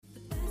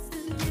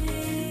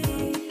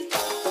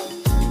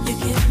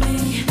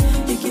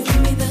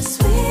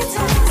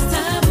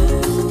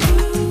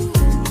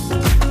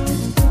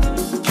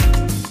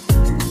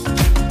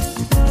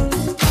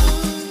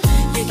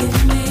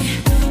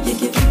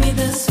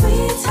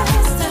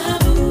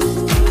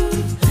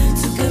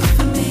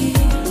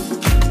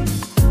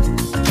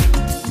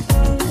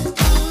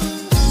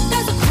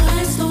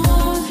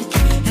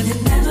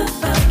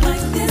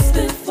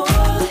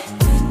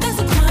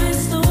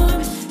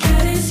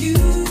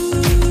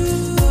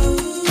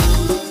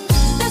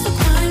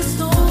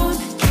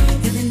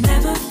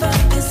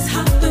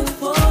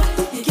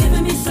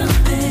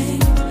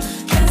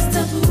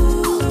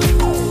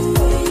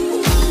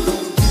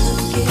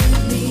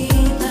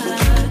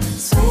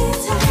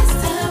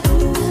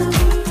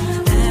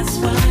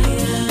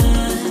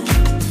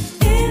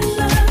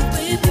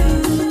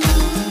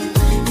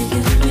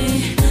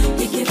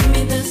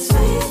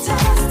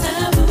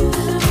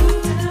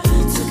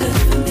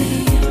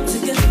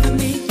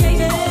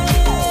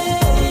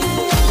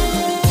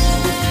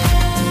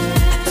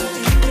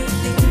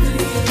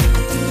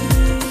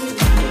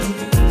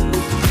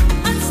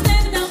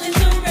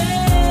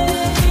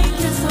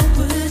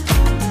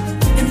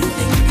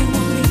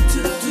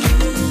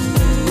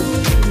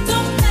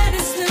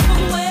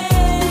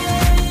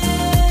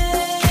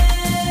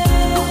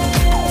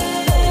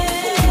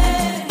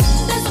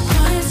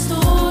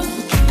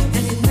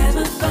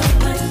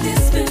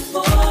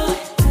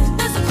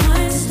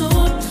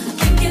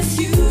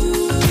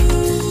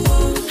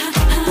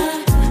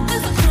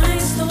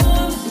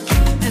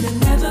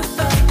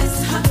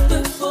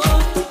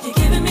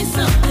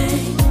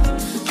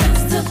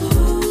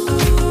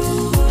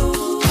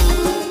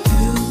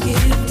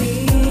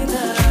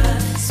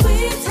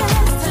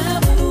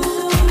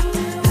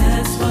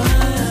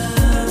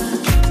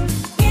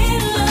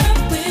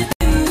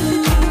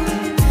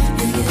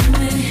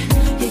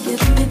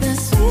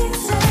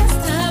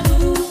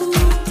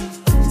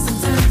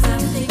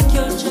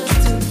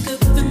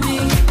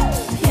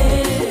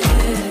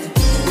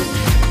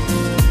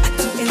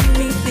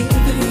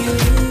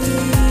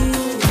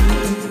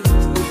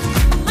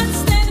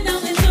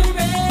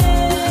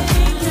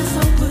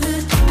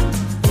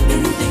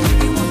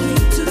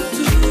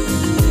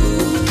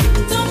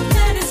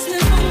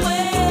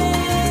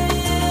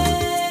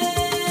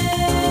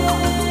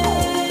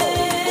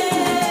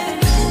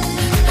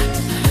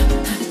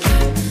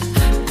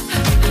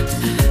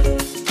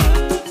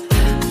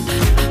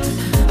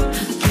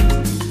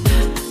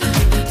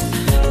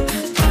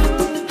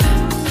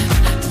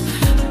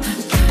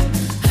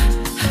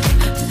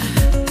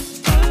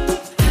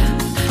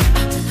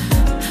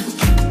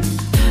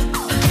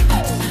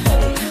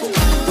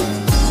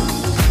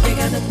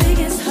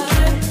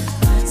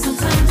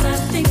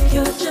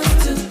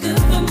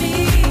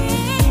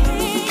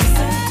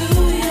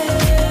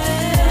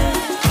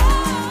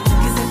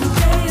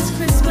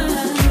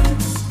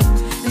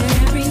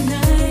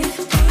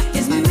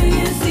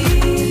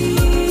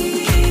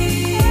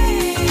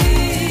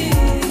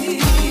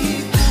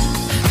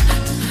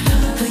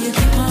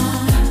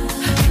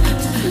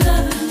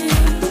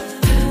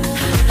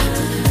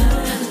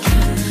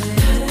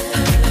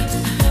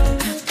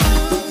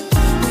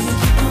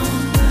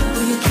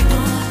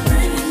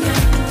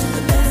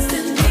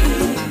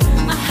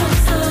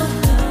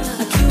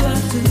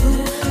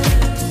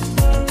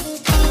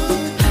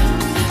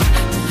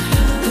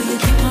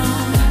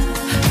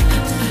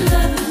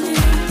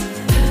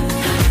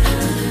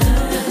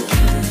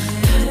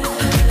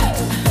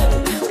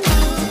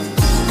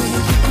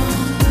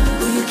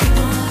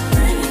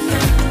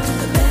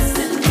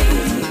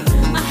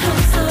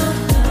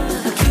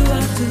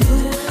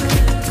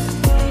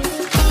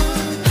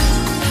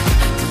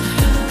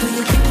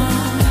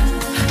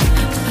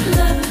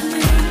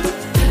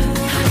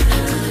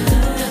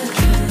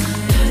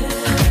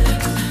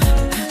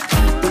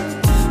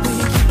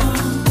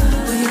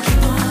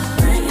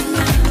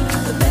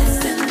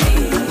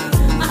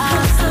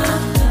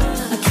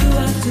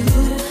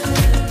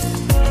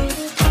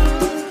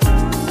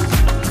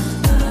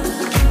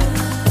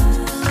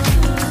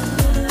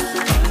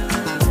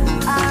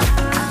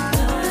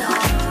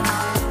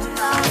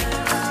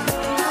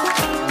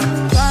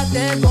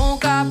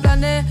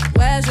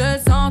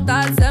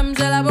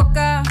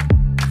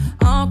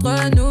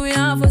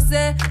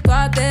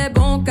toi t'es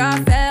bon qu'à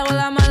faire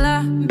la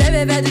mala.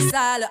 Bébé veut du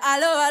sale,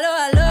 allo, allo,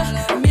 allo.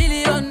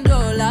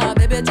 $1,000,000,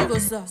 bébé tu veux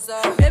ça.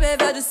 Bébé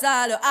veut du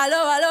sale,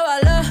 allo, allo,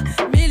 allo.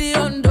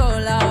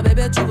 $1,000,000,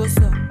 bébé tu veux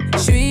ça.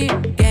 J'suis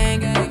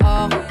gang,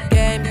 hors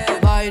game,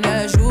 boy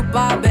ne joue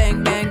pas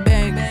bang, bang,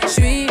 bang.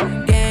 J'suis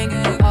gang,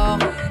 hors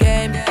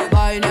game,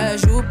 boy ne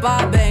joue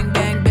pas bang,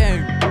 bang,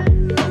 bang.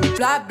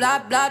 Bla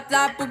bla bla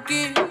bla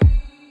pouki.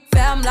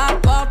 Ferme la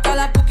porte à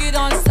la pouki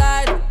dans le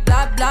side.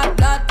 Bla bla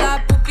bla bla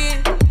pouki.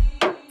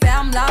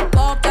 Ferme la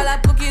porte à la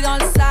pouki dans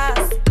le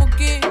sas.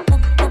 Pouki,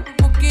 pouki,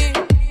 pouki.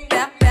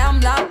 Ferme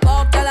la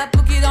porte à la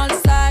pouki dans le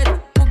side.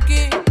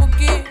 Pouki,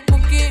 pouki,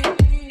 pouki.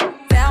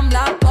 Ferme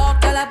la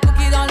porte à la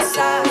pouki dans le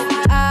sas.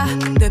 Ah,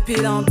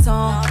 depuis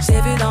longtemps,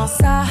 j'ai vu dans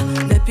ça.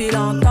 Depuis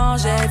longtemps,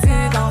 j'ai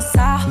vu dans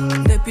ça.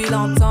 Depuis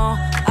longtemps,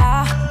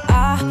 ah,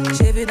 ah,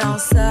 j'ai vu dans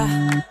ça.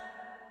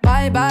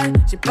 Bye bye,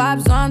 j'ai pas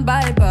besoin de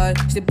bye bye.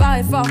 J't'ai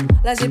barré fort,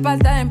 là j'ai pas le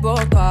time pour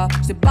toi.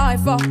 J't'ai barré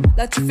fort,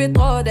 là tu fais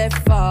trop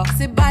d'efforts.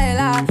 C'est bye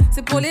là,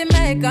 c'est pour les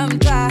mecs comme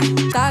toi.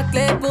 Ta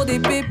clé pour des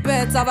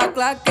pipettes, ça va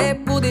claquer.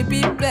 Pour des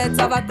pipettes,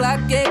 ça va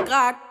claquer,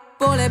 crack.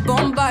 Pour les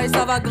bombes,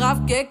 ça va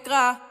grave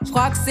qu'écra.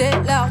 J'crois que c'est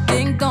leur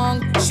ding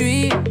dong.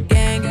 J'suis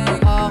gang,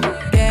 hors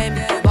game.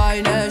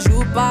 Boy ne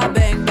joue pas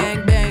bang,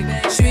 bang, bang.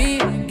 J'suis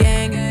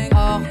gang,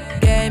 hors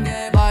game.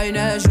 Boy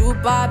ne joue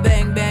pas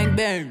bang, bang,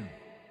 bang.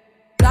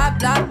 Bla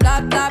bla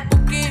bla bla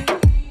pouki.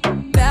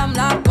 Ferme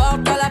la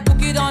porte à la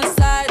pouki dans le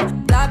side.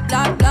 Bla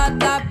bla bla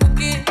bla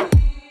pouki.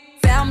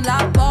 Ferme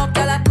la porte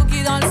à la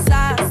pouki dans le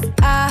sas.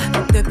 Ah,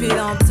 depuis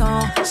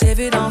longtemps, j'ai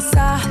vu dans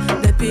ça.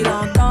 Depuis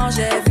longtemps,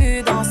 j'ai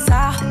vu dans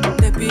ça.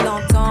 Depuis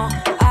longtemps,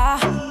 ah,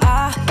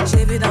 ah,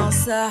 j'ai vu dans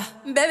ça.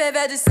 Bébé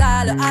veut du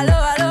sale, allo,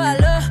 allo,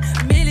 allo.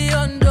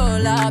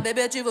 $1,000,000,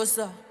 bébé tu veux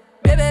ça.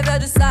 Bébé veut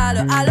du sale,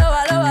 allo,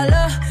 allo,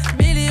 allo.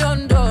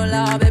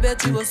 $1,000,000, bébé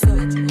tu veux ça.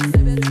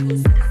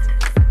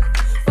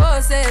 Oh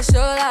c'est chaud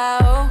là,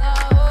 oh.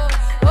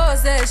 Oh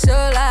c'est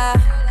chaud là.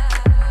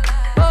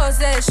 Oh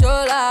c'est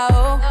chaud là,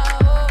 oh.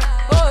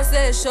 Oh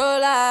c'est chaud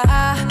là.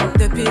 Ah,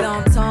 depuis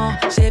longtemps,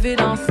 j'ai vu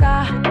dans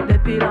ça.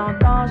 Depuis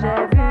longtemps,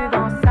 j'ai vu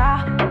dans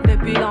ça.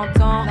 Depuis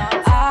longtemps,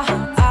 ah,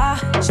 ah,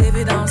 j'ai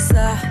vu dans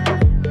ça.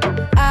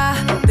 Ah,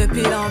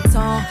 depuis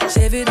longtemps,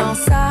 j'ai vu dans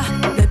ça.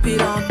 Depuis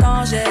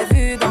longtemps, j'ai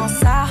vu dans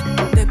ça.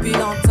 Depuis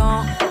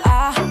longtemps,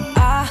 ah,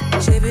 ah,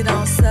 j'ai vu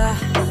dans ça.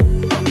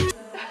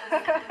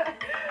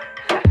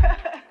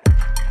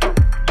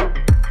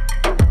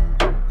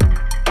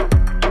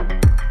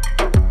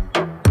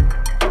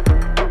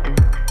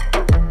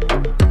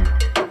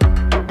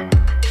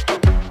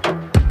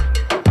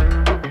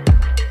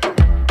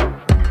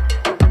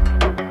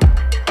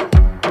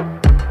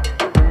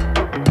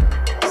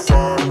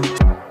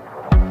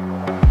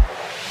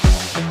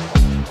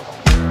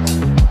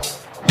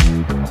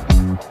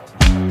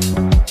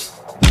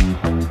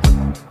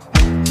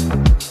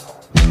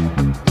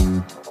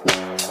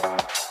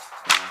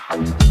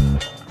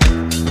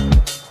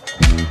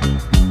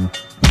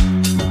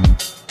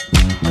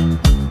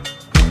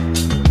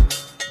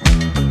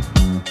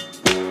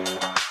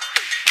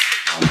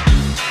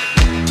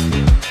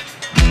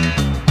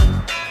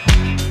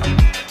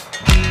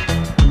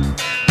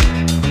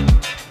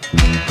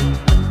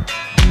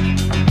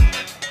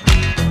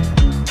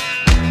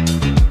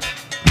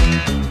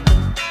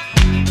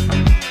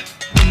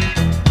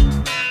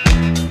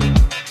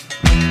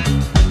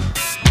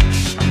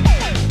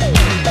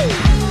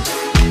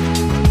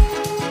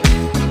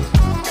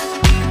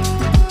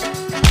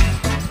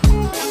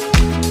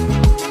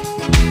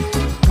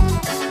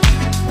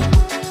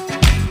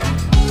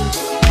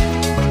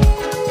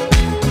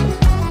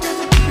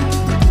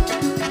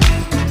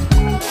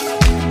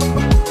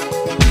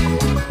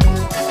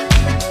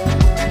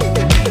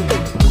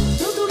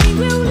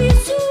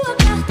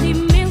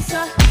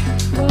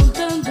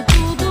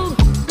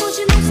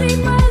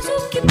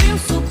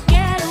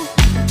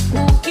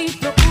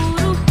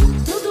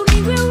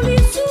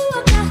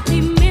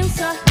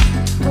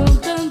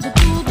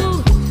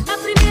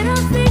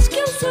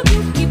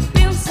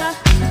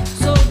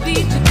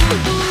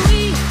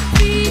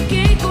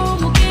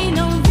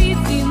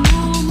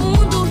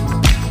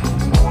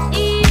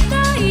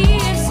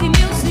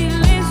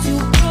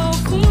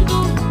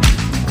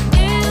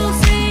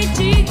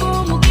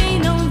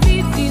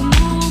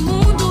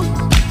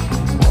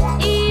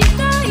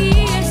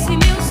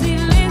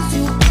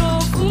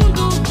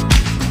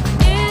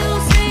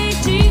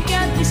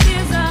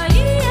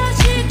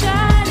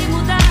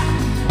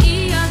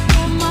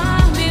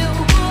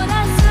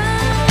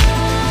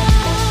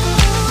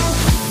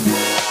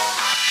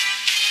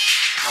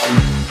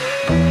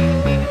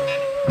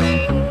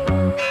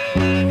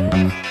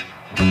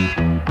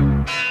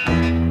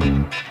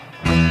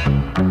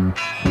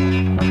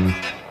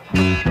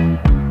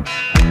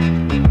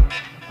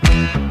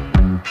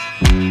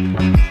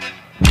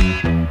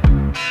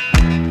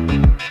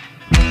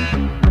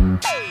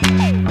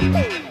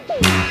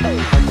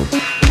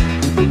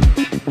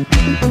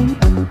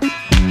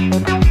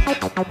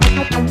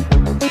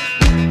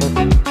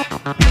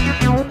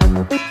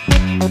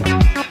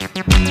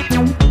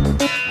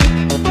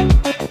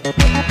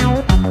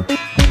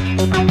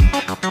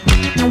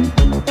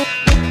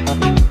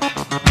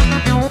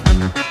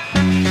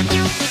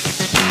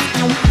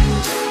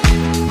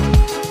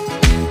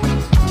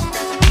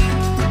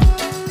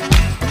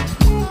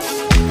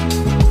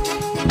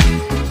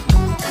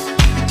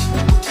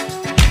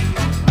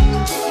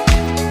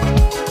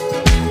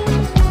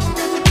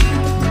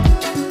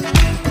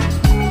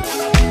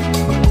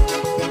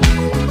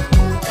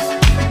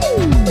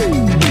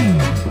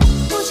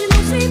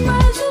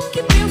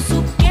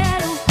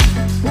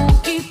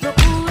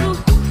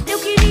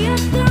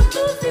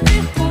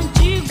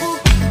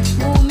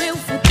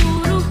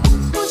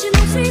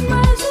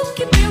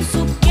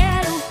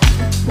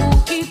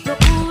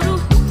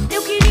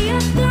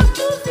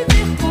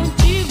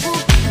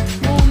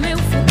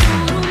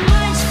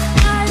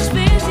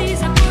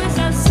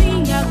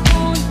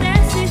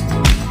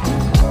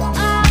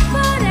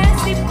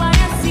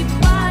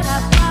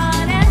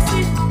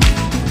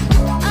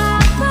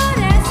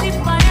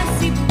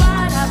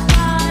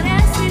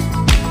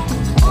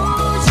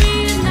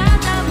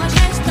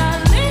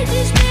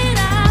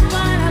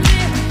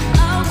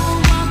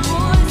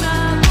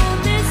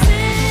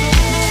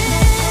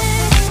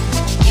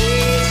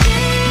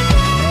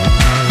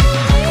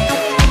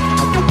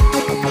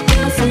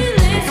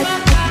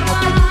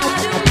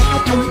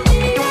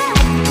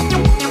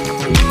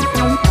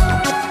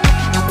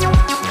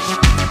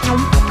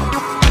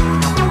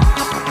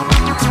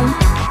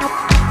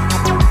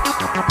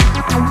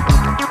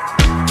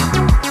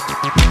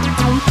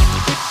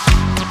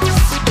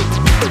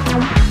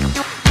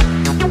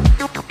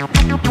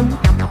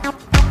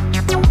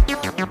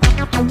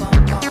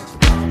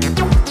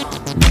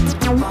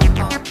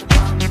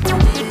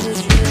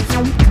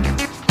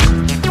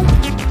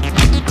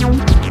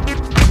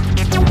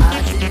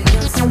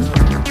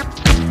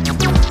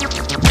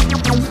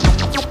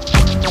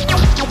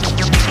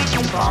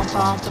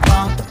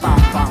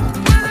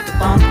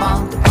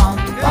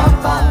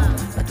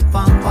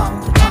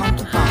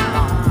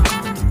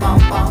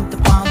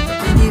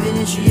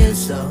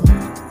 so.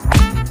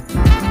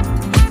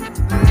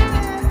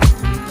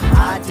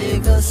 I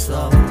dig her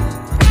so.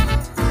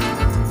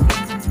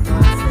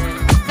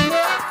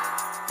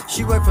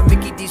 She worked for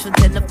Mickey D's from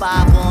 10 to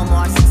 5,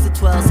 Walmart 6 to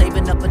 12,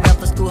 saving up enough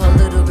for school. Her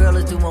little girl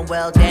is doing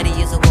well. Daddy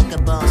is a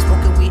walking bum,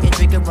 smoking weed and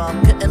drinking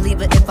rum. Couldn't leave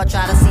her if I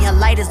try to see her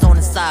light is on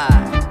the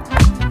side.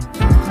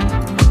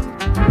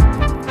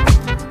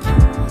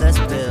 Let's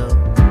build.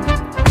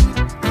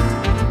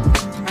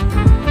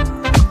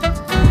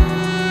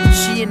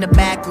 She in the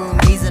back room,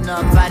 easing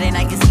up. Friday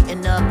night is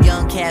heating up.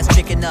 Young cats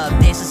tricking up,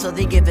 dancing so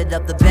they give it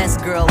up. The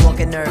best girl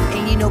walking earth.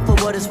 And you know for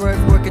what it's worth,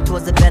 working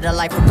towards a better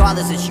life,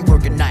 regardless if she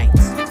working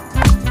nights.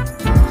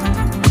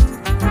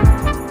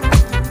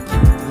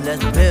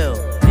 Let's build,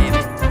 damn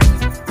it.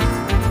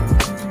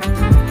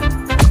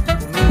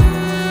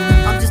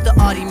 I'm just a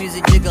arty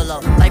music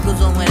gigolo. Life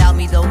goes on without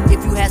me though.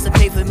 If you had to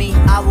pay for me,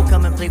 I will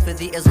come and play for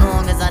thee. As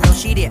long as I know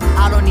she there,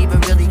 I don't even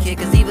really care.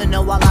 Cause even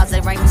though our lives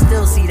ain't right, we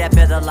still see that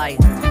better life.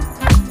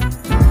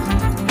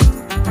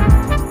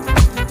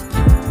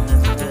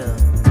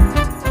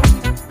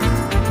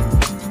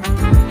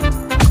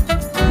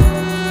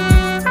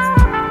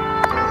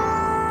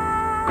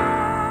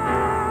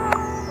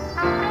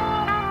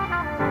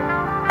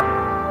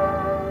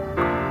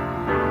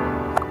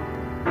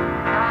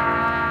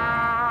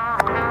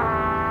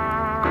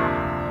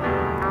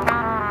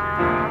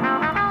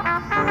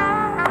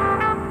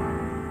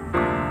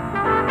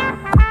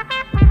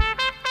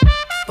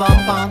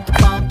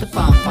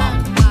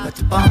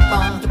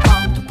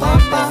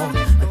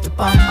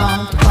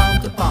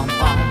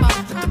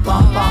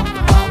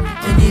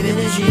 And even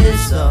if she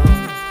is so,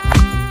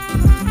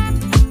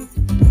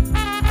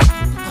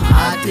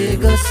 I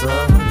dig her so.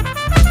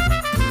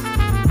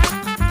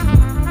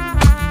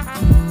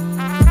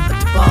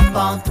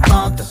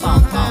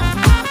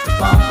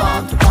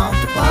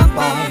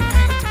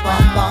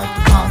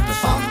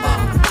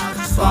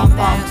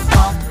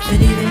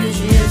 And even if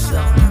she is so,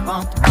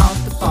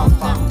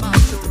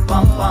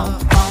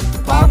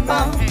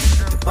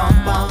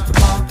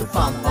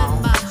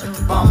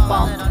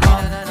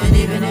 and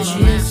even if she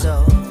is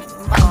so,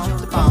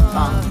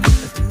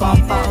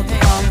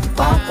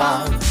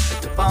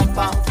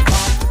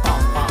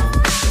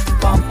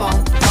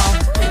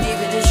 and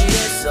even if she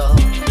is so.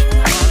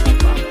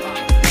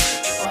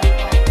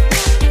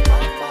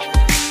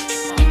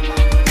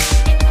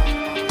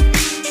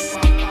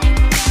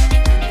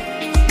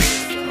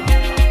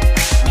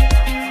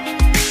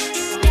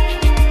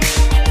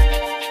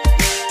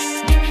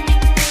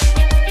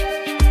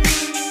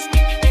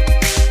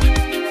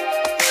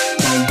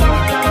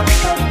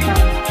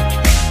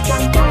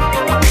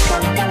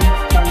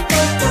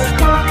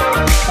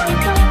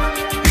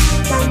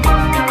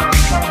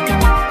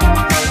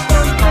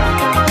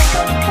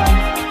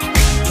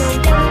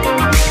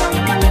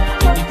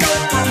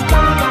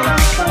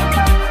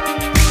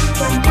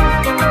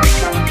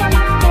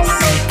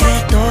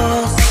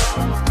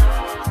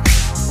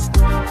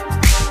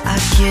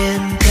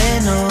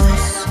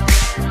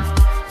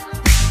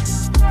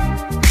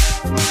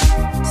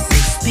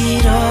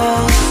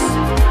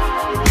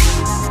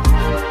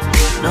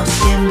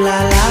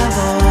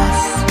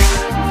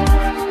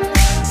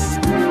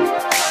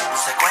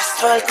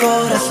 Al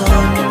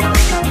corazón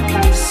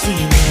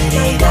sin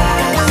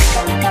heridas,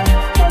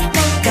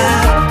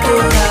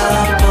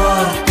 capturada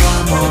por tu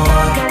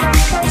amor.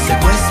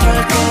 Secuestro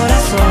al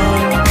corazón,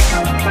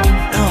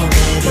 no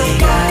me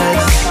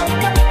digas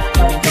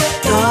que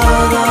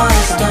todo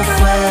esto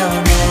fue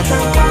un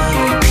error.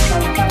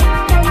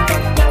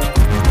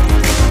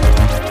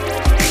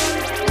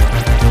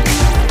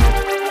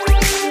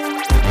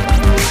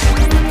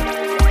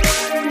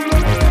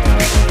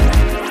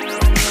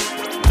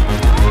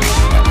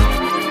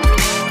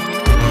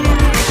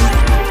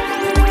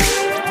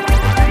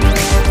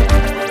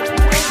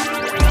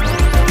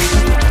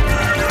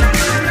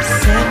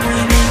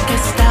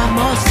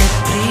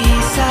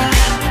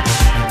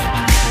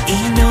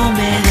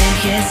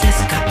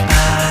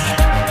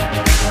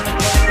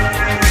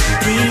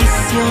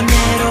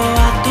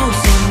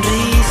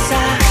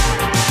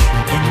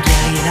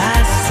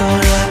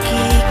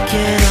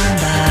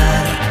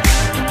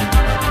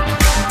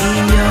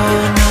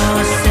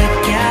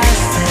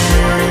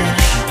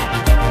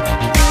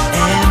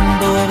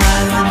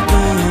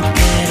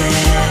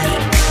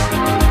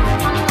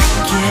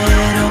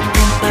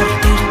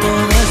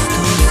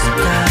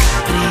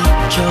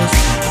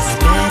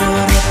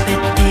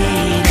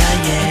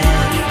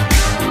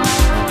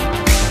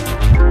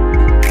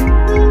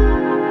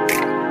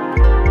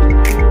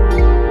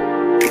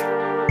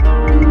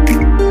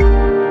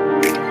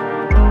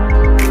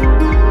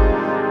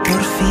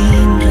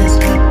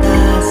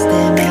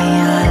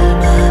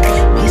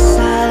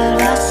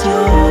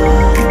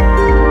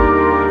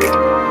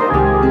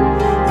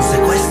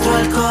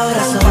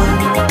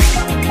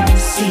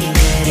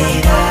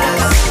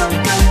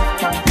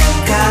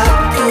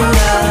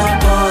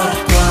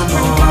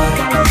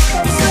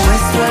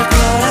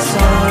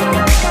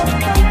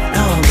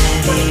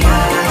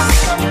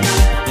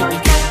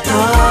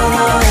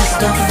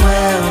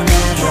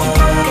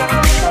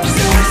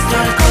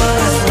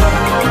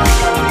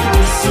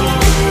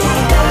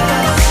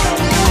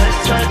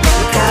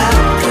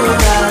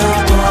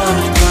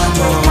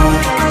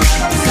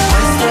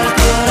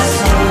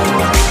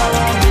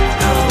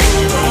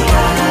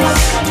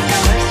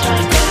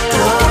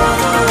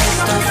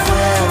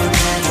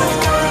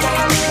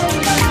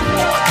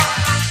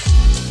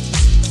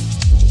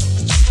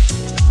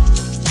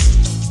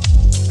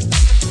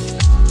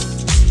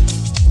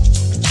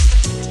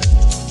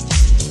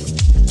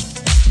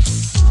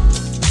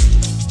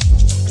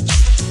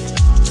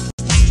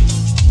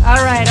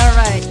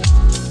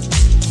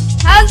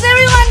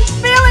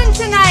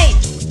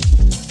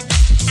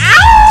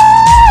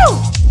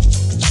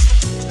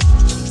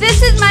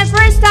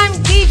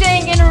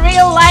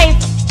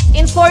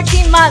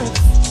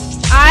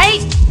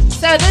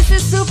 Radio. This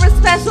is super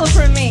special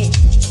for me.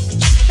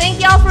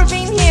 Thank y'all for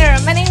being here.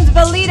 My name's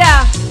VALIDA.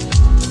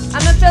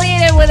 I'm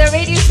affiliated with a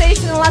radio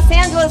station in Los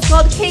Angeles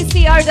called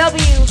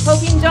KCRW.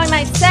 Hope you enjoy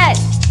my set.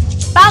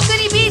 Bob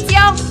Goody Beats,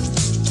 yo!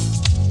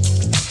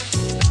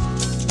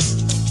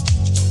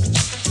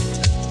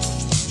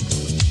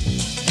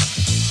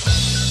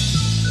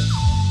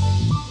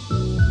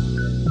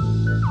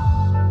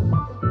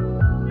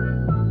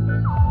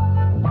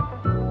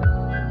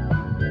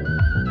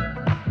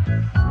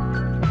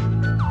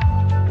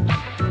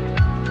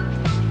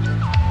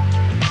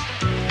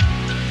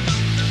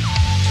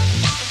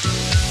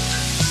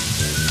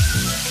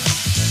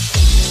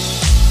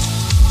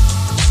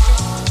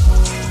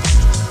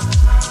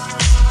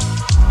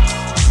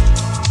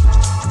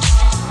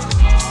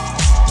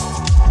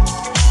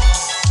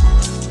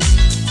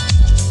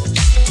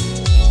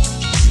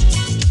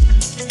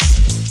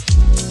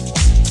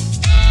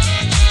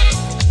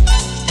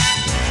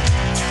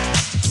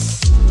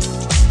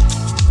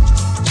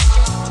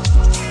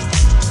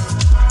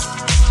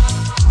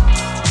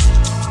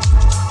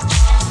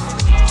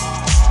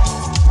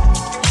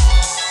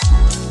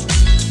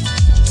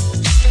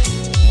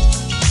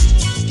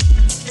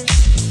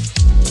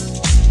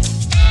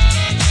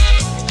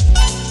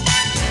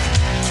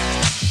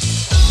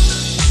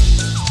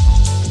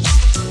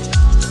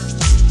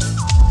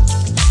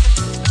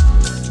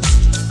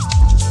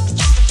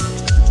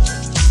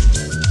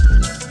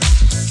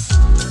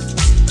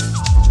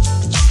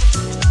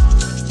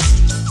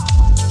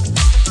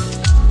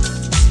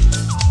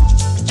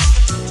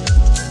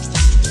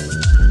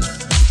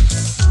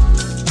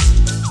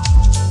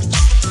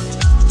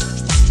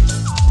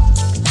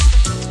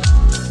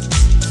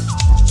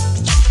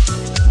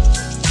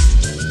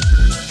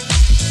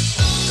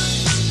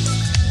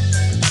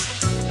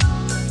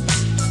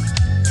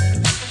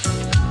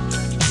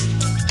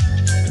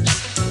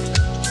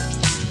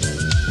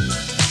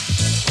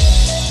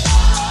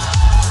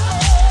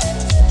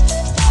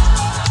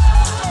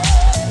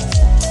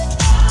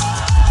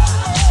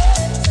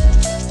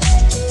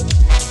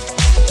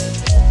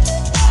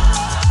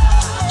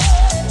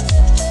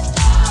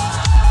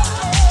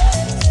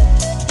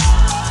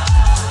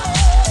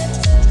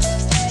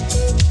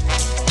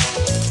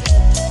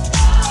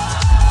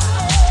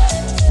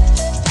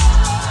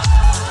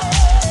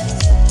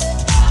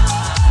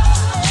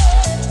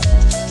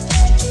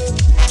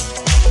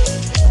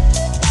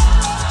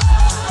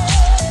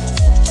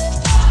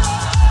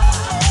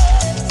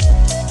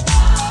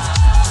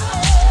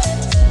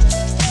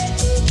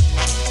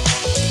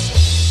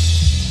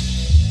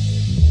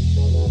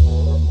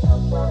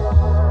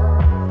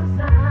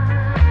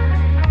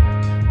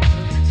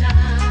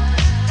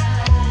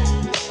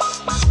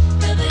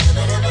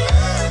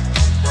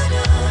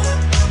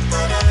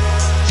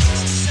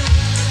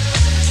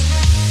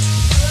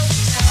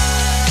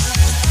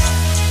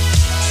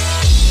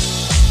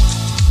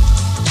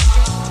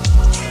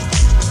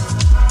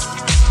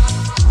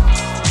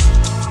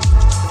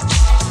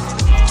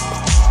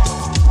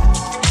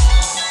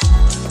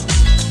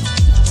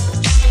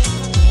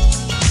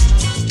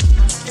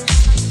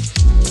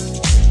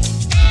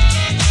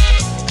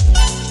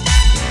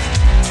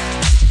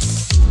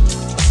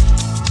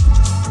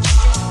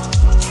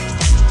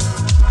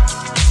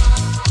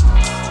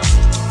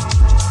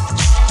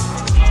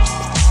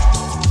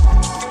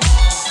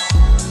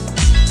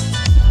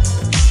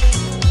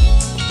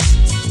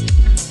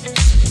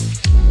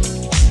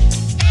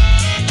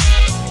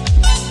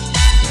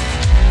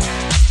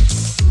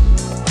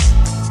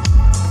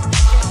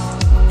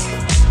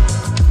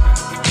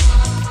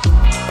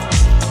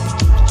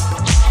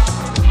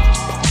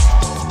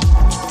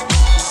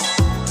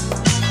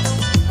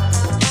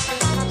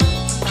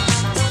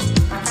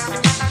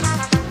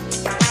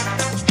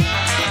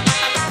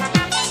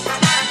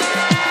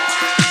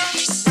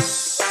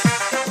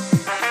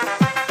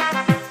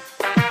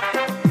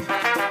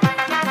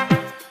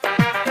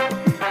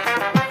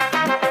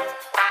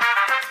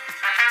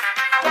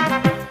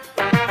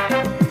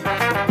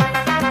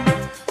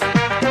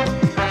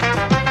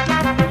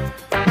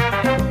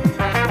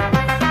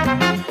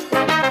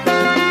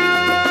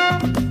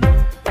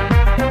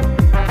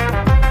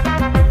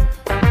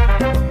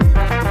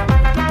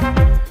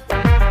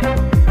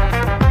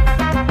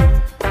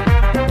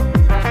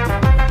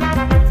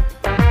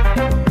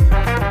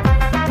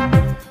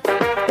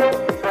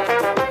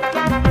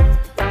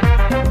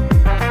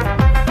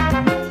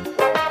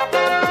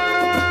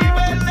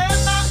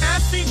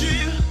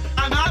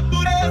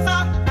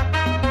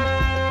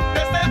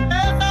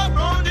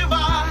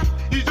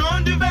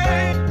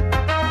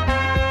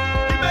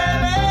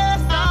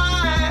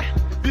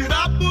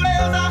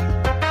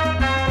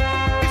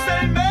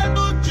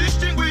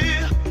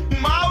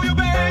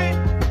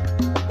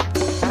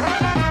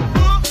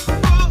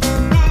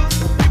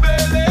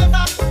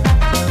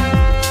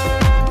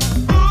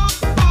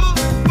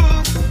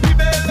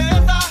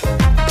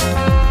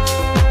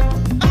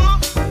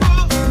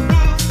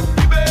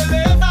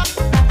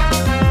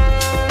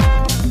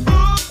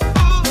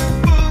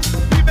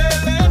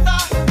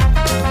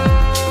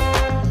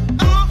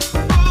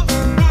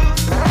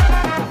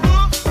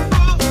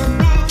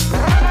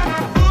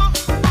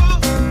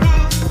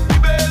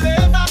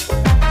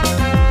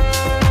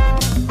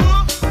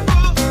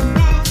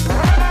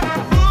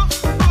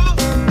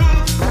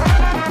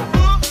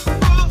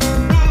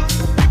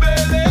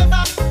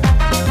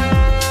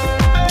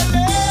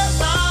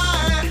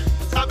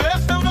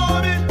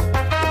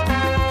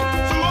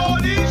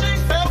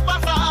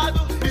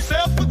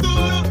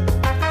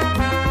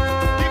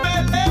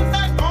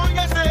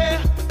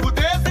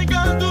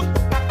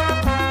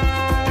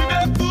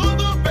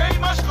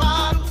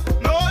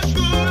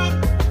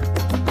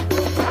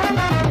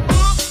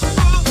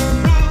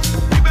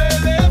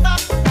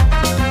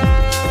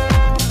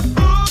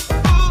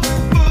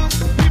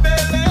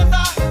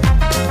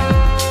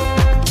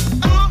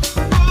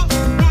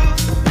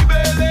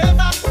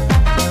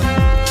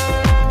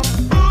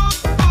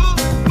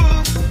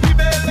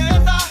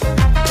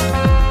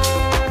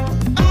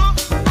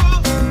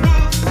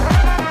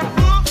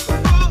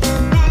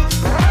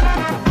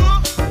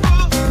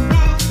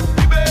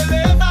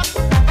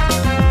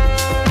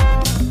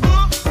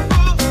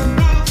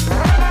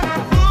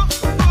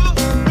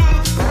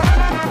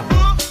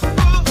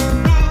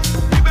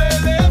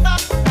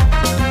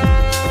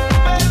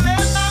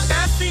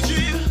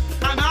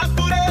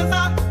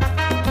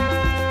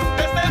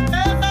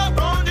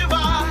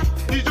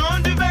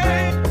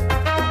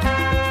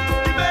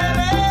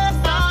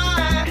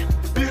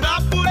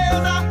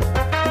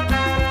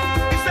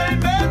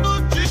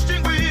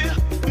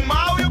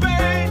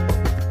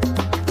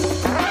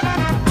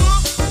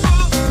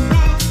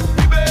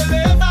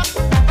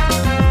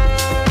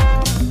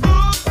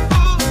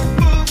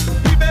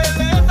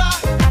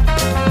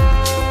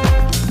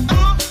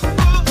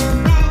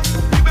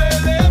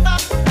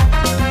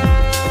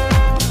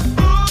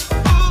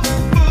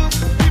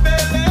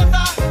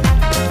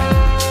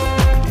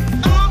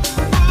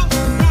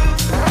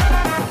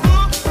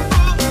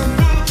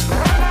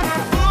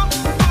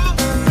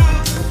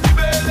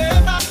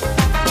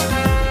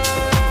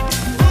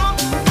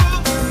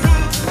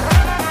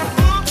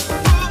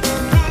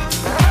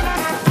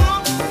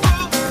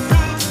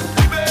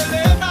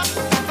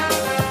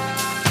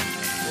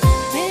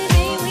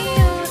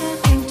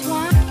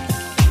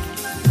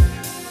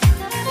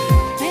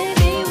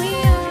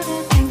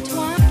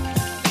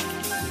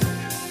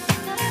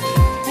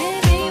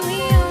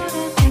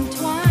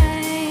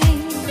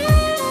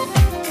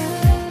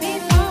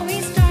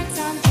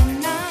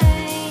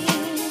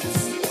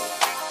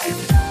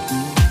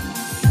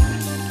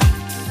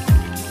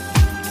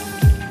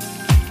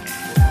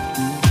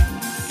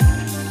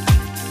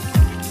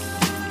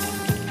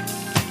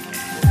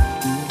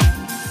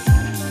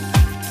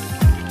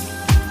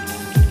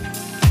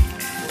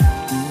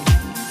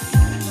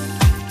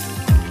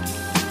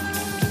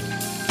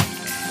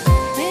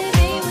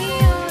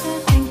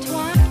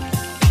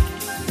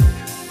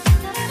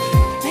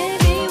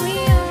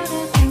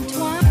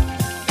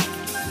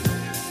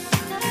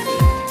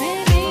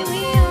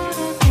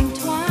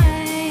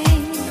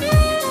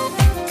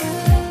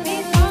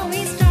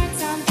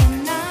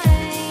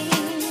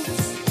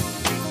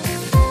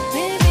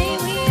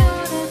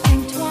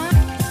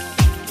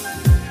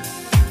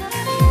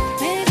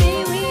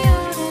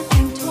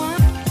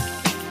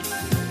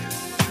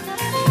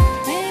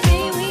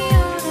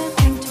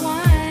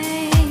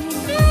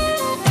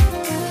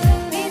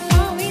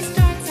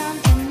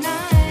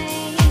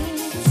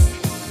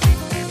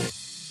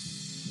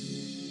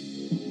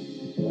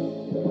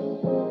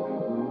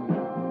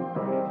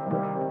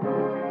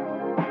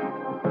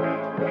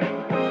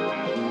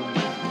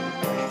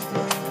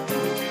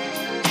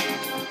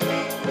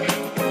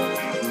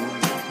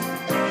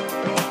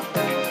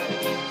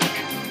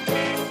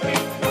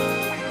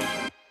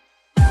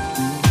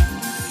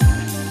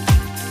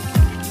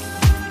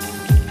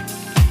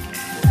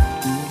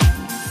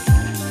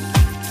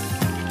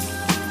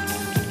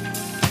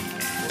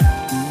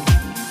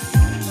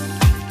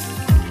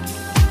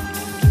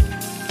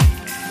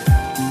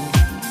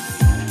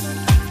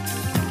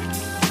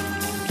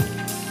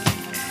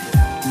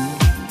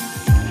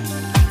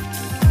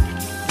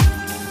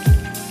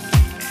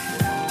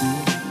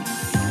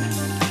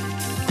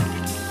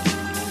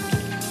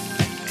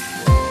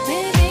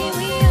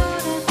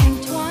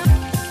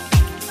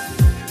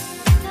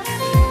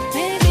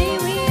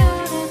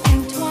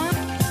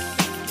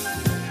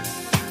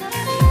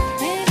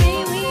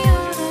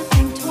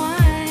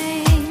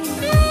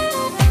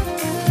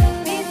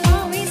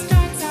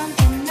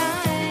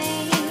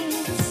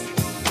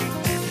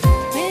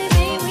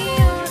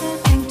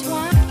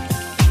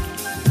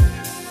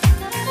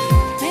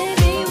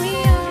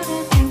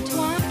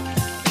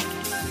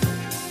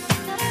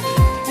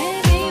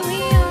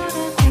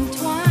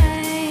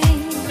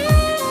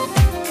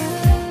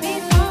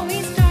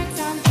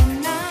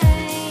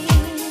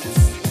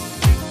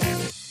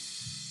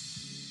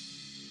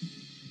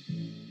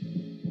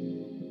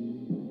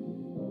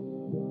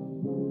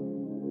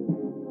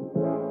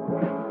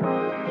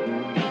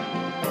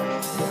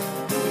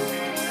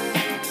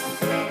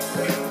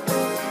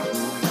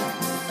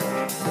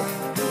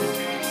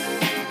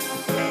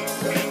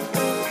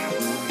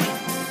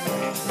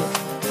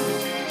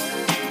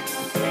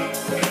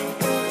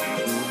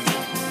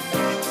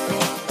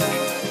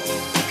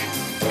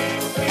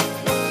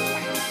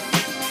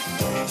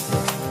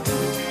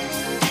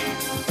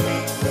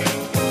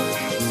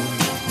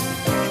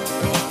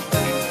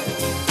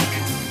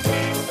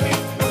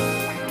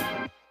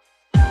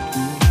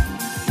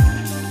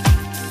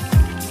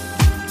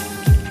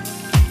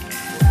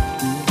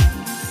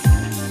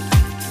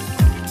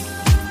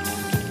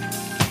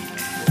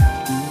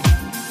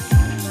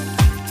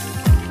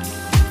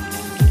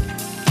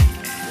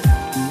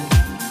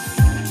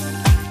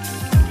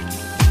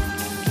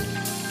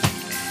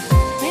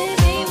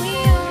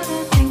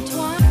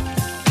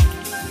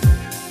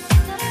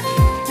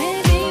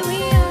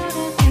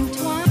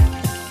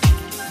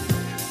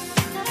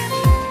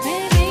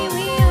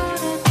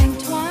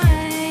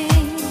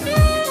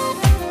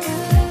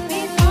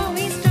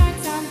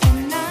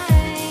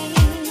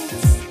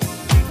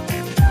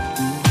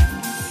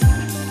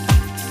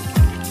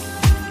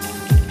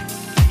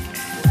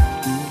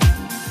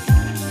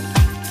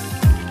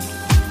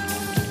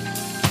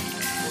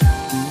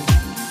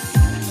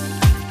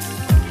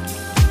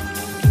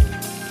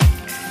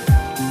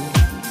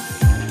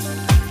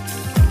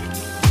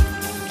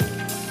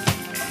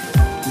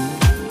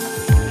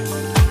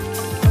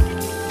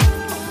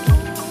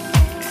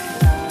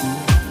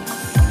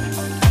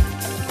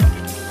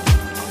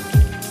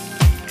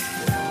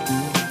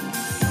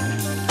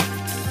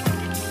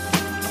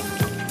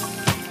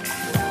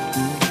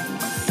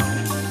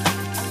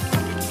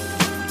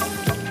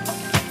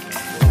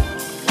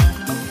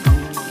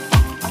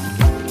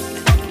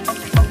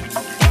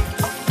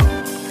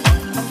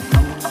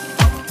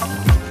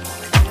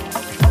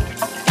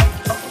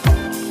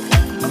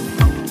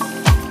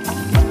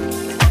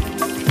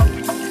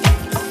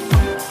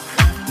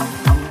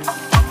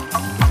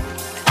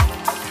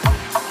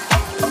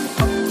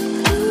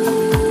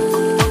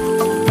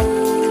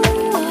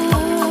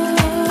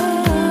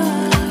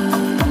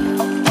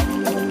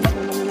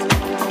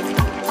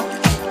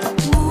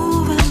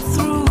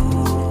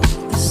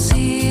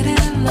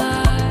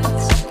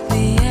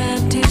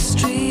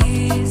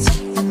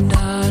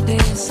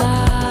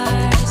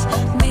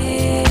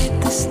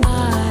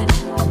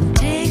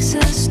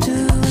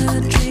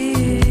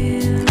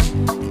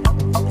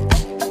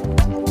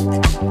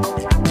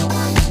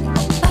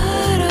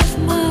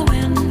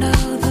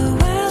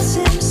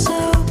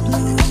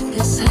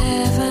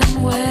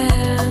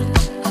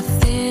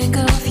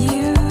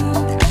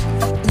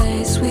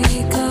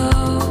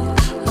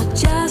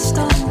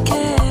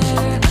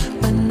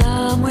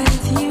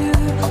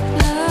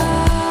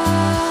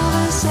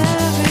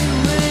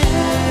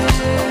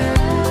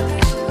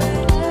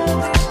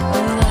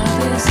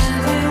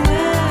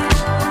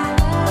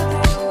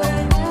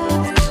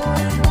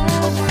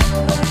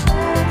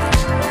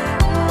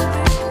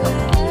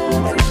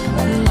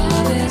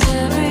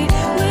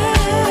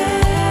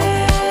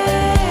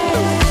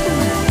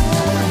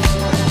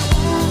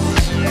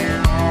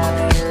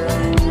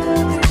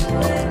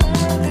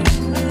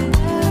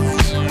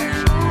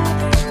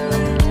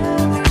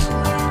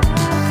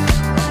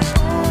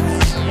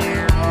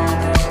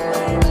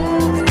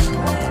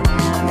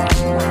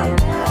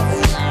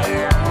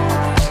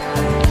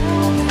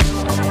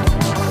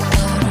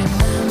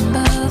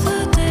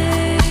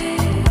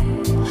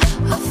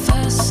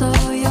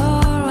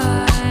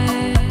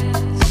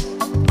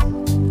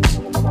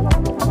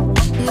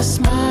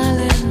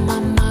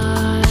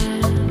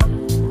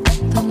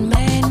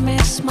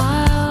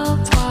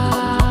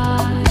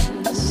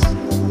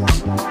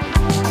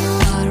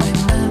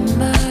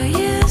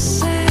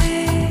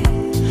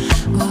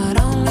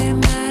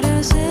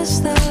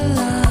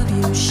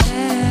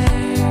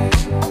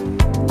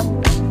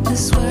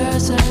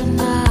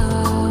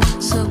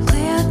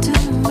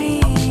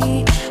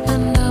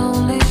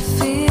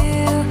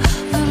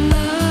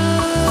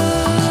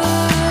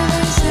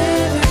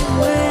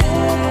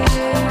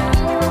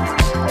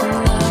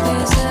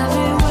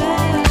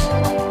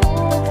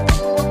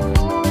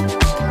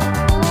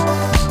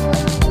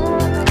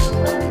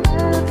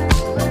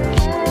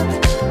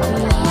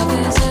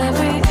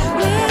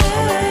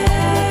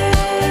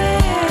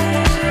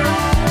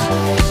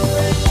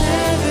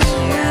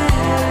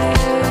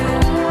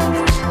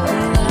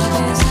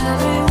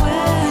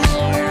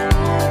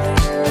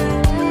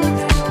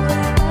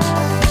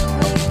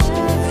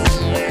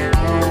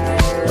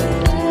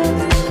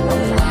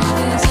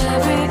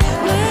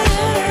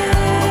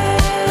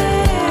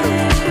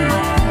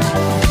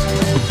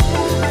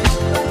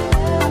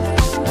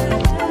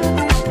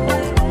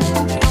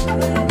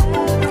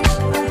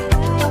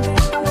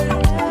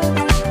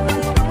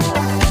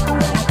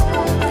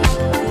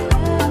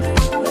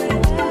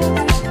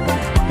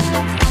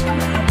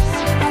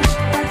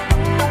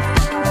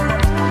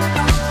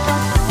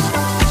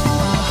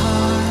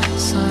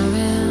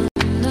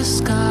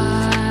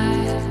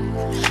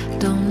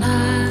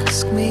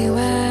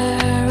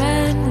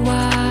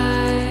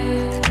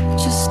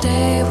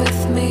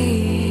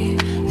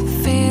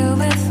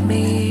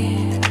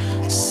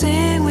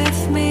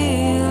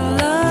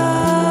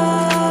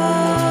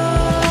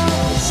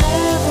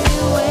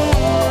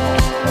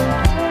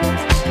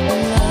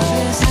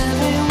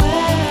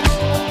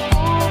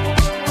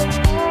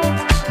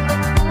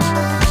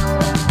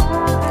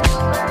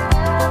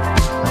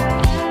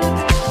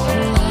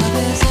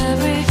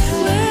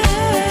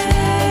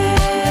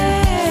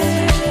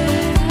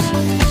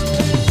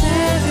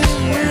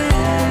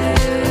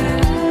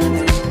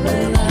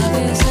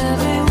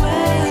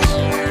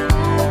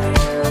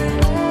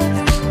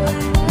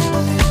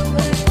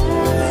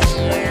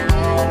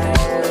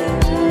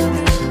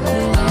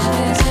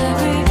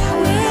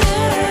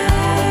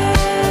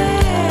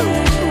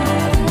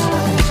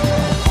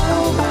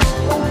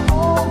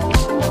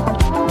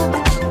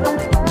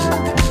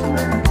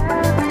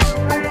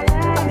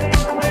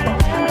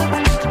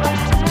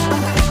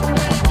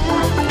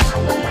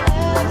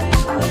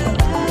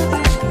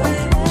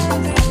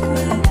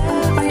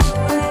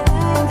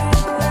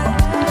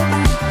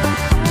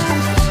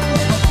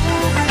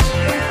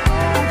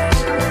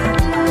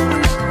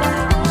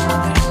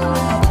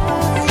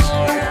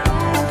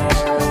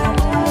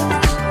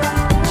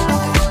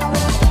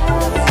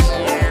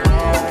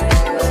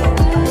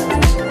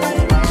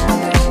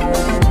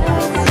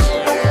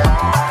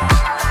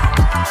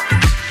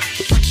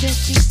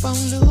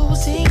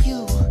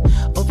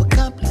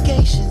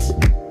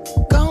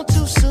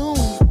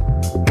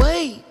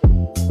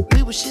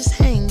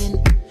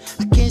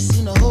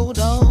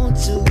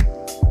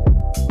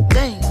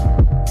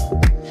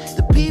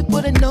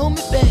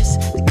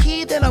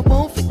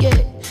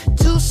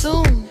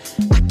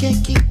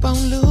 keep on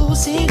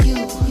losing you.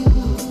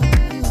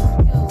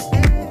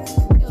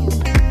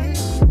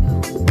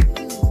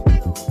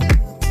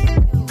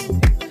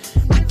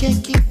 I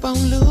can't keep on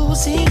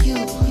losing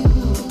you.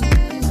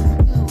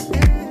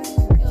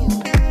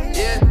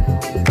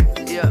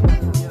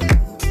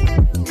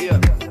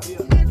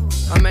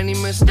 How many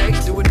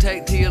mistakes do it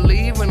take till you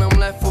leave? When I'm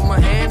left with my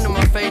hand and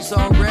my face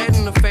all red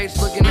and the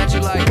face looking at you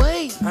like,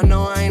 wait, I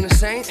know I ain't a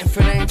saint if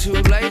it ain't too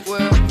late.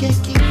 Well, I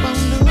can't keep on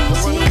losing.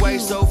 I run away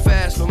so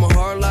fast, no my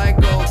heart like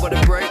gold, but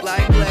it break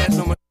like glass.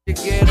 No my shit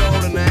get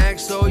old and I act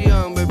so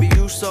young. Baby,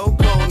 you so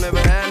cold, never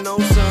had no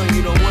son.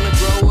 You don't wanna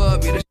grow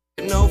up, yeah, this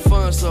shit no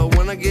fun. So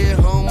when I get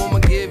home, I'ma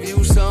give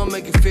you some,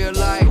 make you feel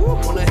like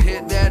wanna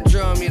hit that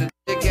drum. Yeah, the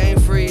dick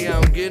ain't free, I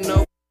don't get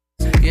no.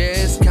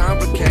 Yeah, it's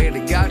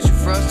complicated, got you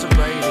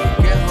frustrated.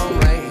 Get home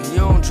late and you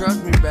don't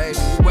trust me, baby.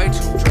 You way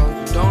too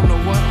drunk, you don't know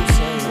what I'm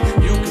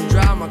saying. You can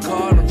drive my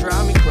car, don't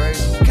drive me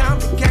crazy.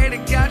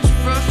 Complicated, got you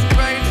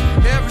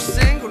frustrated. Every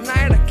single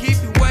night I keep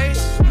you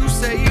waiting. You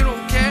say you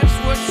don't care,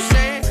 that's what you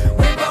saying.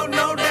 We both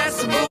know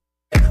that's a bull.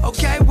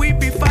 Okay, we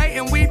be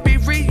fighting, we be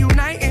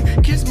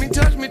reuniting. Kiss me,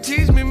 touch me,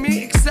 tease me,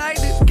 me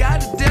excited.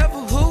 Got a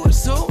devil who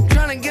is so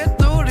trying to get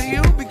through to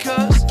you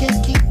because I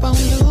can't keep on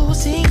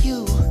losing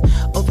you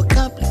over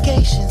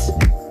complications.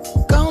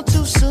 Gone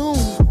too soon.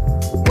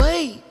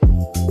 Wait,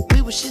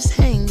 we was just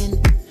hanging.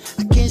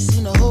 I can't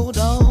seem to hold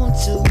on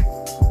to.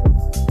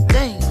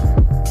 Dang,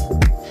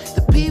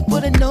 the people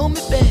that know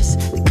me best,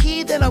 the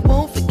key that I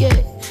won't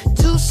forget.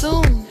 Too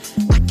soon.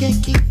 I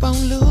can't keep on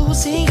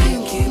losing you.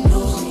 can't keep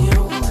losing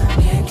you.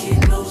 Can't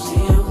keep losing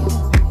you.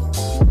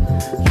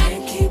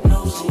 Can't keep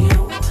losing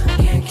you.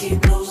 Can't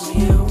keep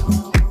losing you.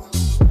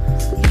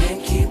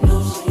 Can't keep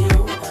losing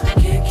you.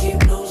 Can't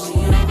keep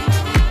losing you.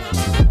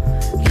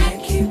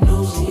 Can't keep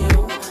losing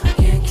you.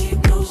 Can't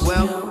keep losing you.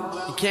 Well,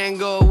 you can't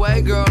go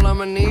away, girl,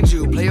 I'ma need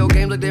you. Play your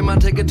games like they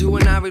might take it to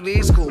an Ivy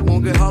League school.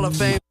 Won't get Hall of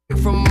Fame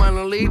from a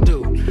minor league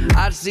dude.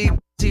 I see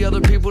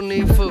other people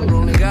need food.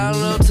 Only got a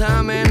little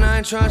time and I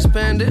ain't trying to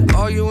spend it.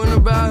 Arguing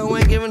about who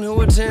ain't giving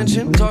who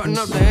attention. Starting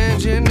up the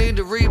engine, need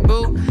to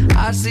reboot.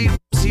 I see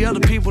other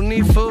people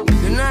need food.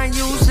 And I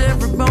use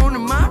every bone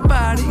in my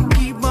body.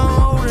 Keep on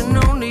holding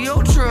on to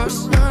your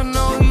trust. I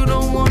know you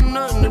don't want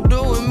nothing to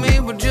do with me,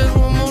 but just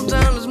one more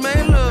time, let's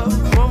make love.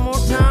 One more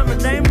time,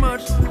 it ain't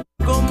much.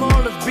 Go more,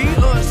 let's be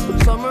us.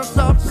 Summer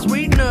soft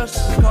sweetness.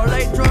 Call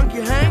late drunk,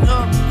 you hang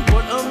up.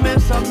 What a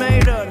mess I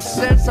made of. The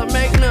sense I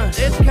make none.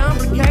 It's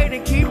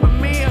complicated,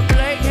 keeping me up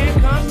late.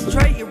 Can't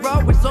concentrate, you're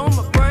always on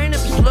my brain.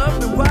 If it's love,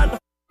 then why the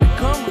f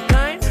come with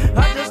pain?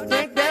 I just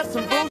think that's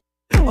some bullshit.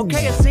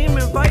 Okay, it seem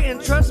inviting.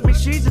 Trust me,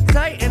 she's a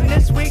titan.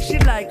 This week she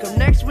like him.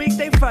 Next week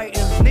they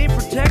fighting. Need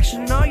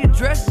protection, all your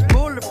dress is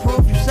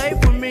bulletproof. You safe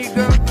with me,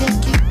 girl. I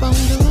can't keep on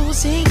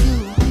losing you.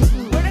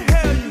 Where the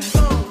hell you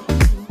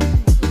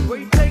going? Where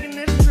you taking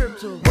this trip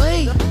to?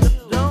 Wait,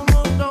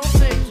 Don't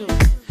think to.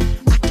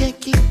 I can't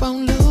keep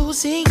on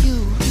losing you.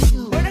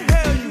 Where the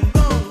hell you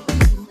going?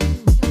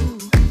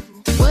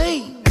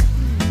 Wait,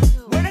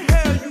 Where the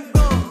hell you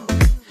going?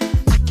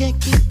 I can't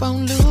keep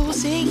on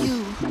losing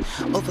you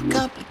over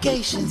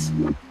complications.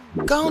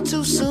 Gone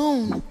too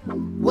soon.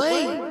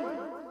 Wait,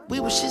 we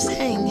was just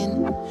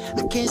hanging.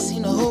 I can't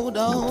seem to hold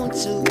on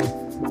to.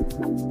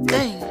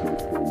 Dang,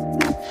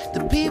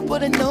 the people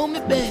that know me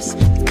best,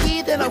 the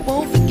key that I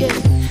won't forget.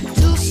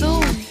 Too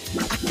soon.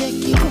 I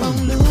can't keep on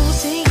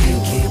losing you.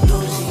 Can't keep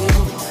losing you.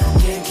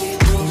 Can't keep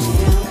losing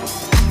you.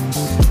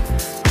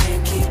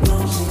 Can't keep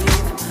losing you.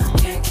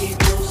 Can't keep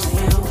losing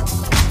you.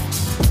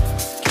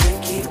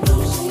 Can't keep losing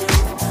you.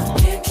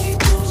 Can't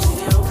keep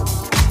losing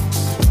you.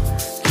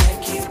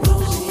 Can't keep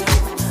losing you.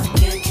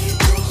 Can't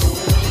keep losing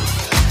you.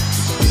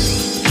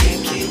 Can't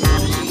keep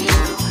losing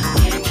you.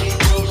 Can't keep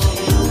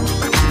losing you.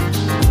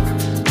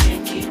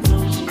 Can't keep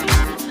losing you.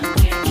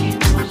 Can't keep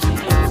losing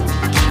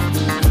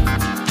you.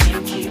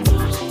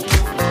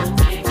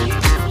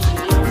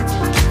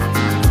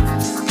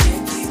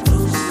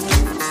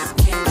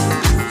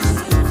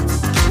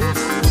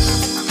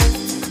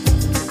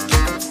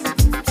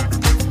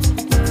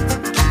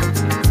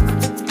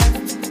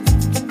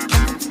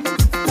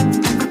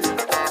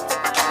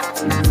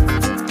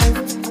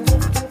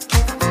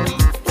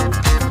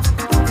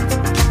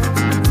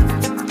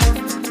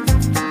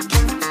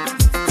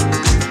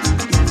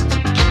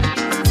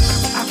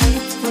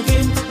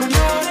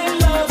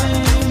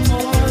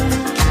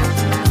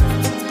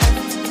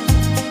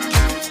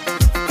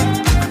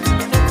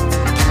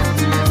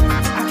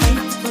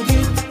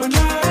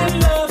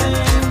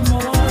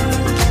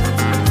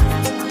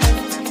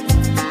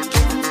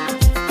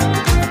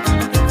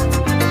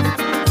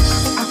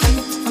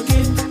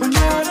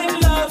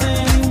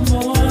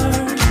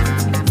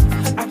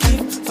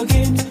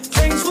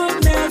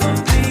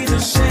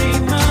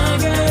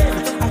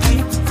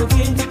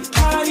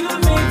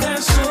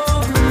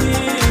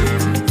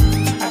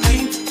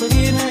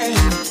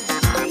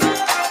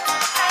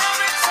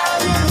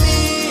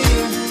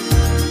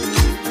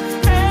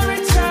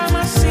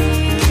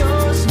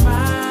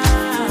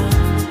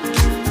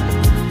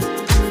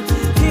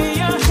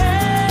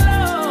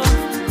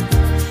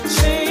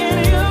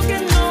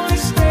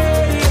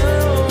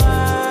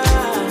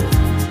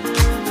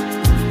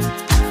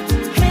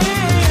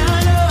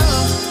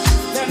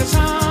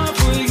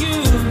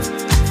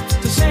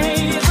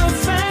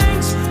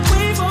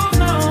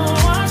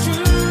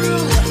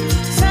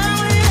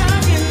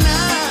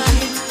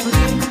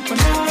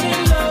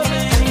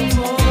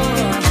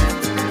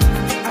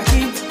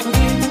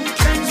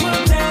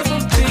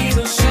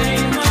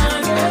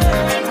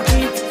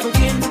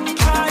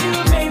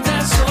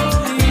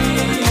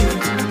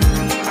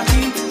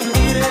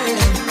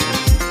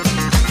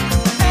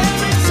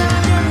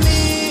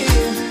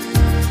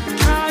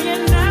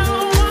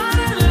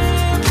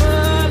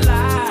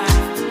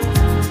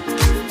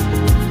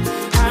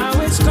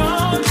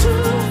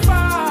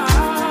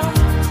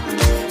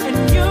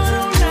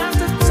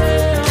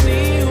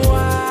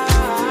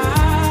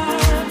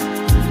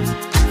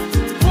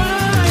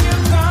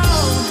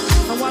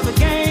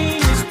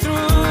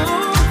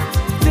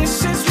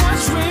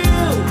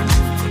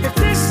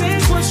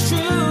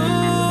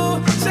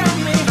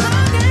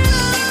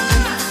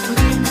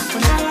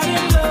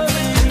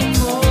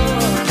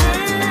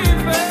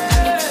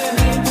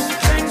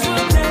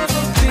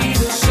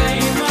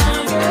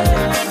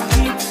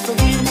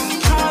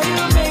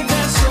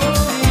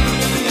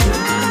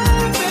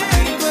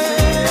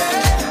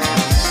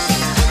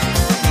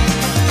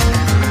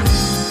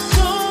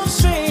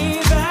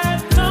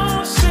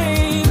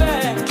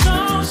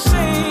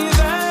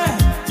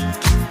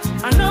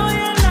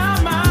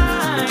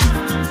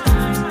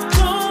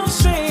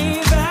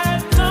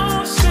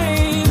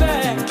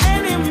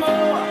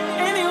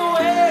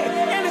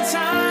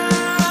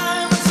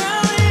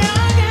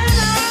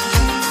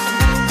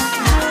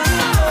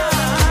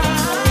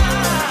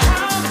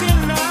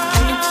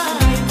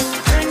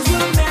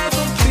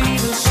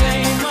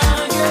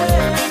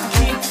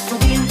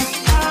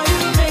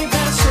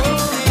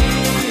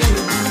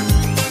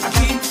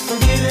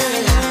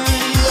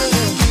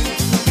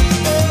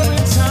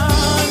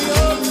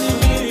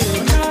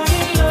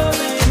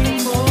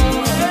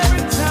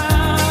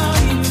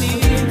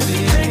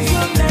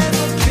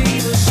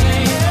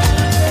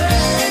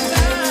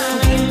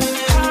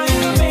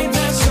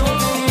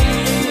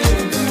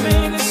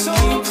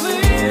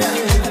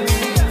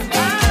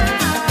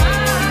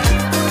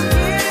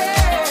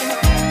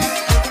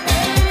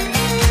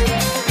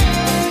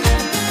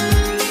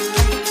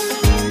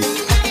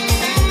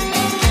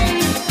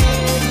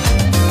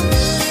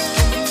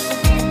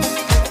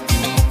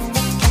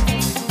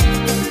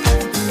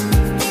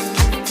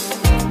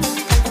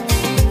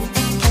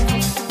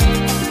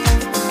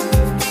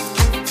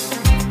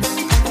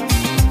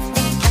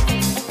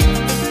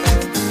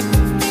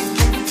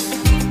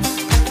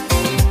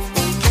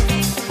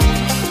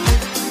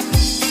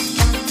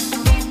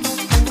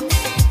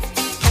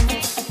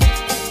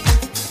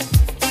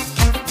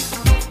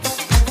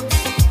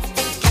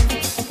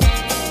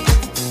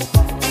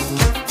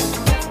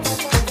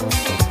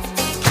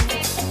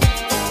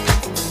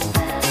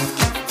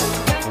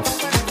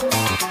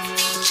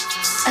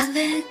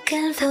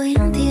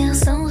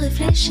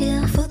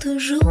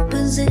 font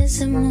peser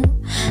ces mots.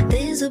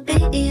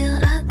 Désobéir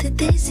à tes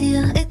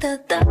désirs et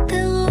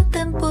t'adapter au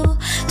tempo.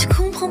 Tu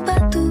comprends pas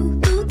tout,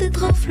 tout est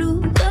trop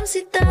flou. Comme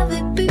si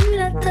t'avais bu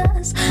la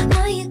tasse,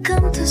 noyé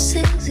comme tous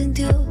ces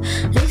idiots.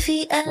 Les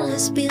filles, elles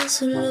respirent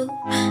sous l'eau.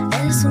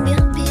 Elles sont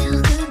bien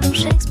pires que dans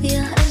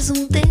Shakespeare. Elles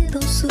ont des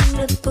dents sous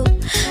la peau.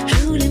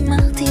 Jouent les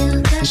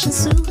martyrs, cachent un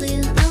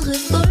sourire, un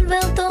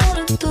revolver dans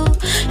le dos.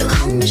 Le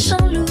grand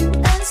méchant loup,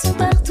 elles sont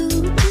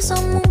partout. Tu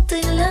sens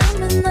monter la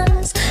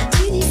menace.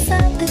 Tu dis ça,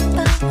 t'es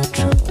pas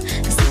macho.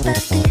 C'est pas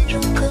des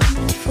gens comme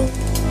il faut.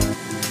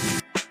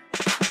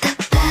 T'as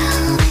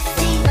peur des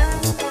filles.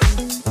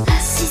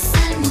 Ah si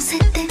seulement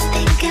c'était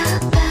des gars.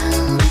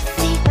 Peur des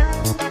filles.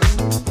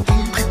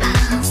 On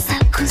prépare un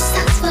sale coup,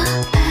 ça se voit.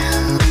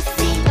 Peur des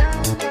filles.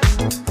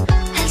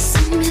 Elles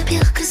sont bien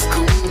pires que ce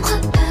qu'on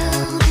croit.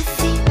 Peur des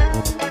filles.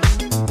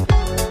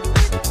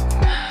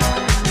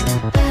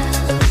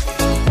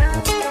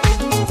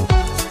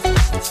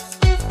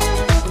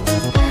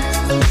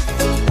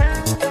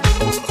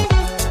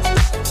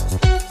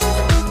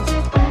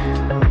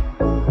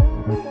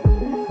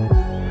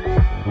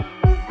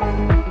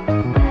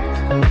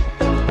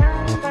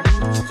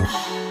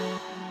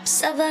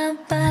 Ça va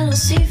pas leur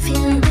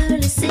suffire de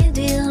les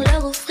séduire,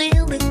 leur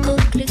offrir des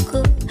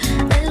coquelicots.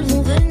 Elles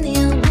vont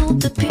venir pour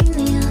te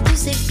punir, tu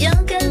sais bien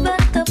qu'elle va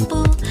ta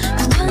peau.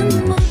 Pour toi,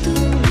 nos mots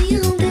d'oubli,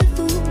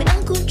 rendez-vous, mais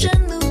un coup de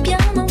genou bien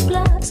en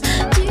place.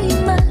 Tu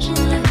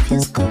imagines le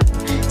fiasco,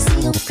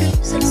 si en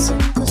plus elles sont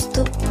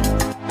costauds.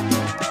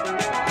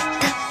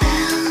 T'as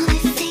peur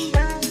des filles,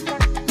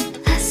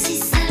 ah si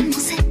seulement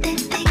c'était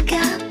des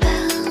gars.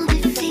 Peur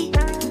des filles,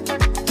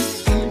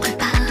 elles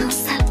préparent un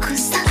sale coup,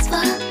 ça se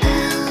voit.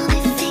 Peur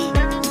des filles,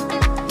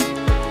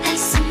 elles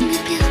sont bien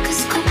pires que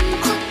ce qu'on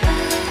croit.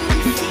 Peur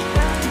des filles.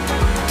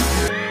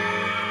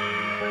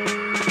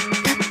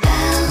 T'as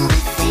peur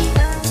des filles,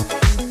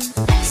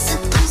 elles se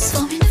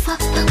transforment une fois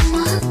par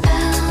mois.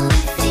 Peur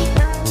des filles,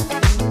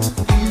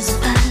 elles ont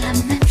pas la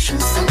même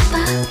chose en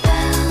bas.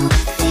 Peur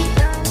des filles,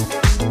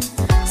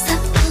 ça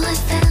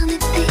pourrait faire des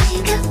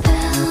dégâts.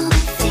 Peur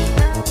des filles.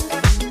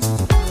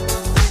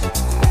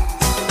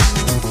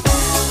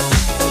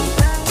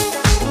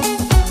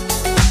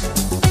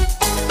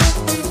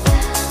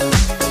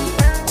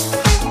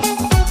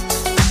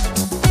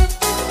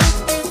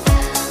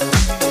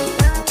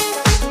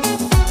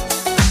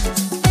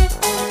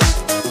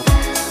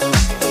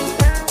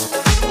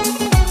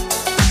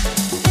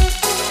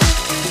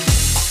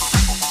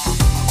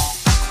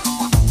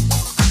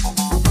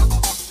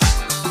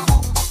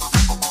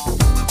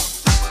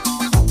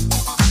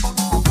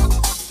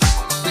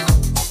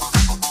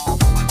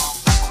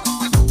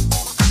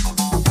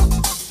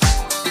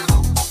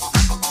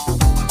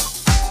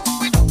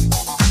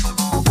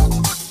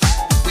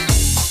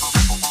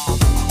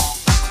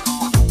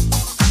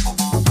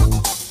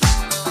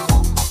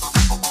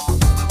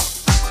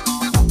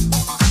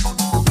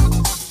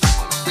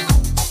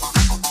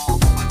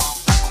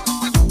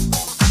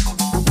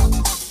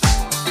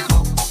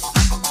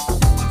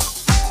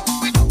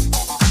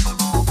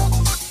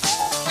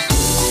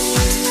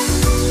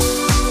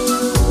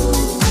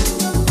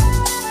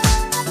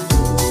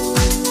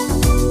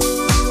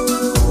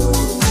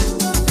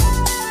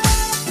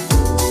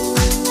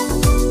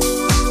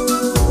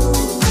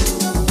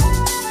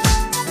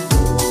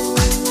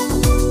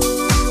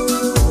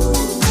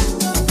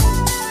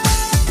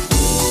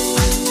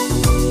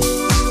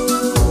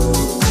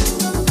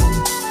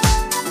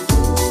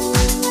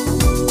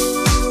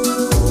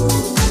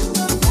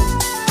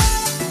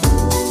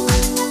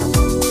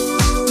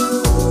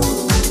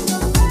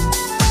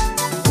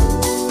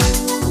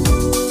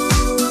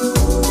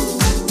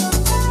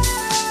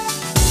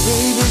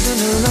 Babies and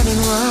they're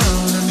running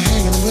round and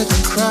hanging with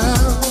the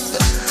crowd.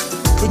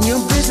 Putting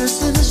your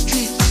business in the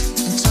street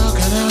and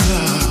talking out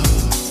loud.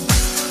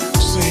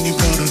 Saying you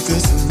bought her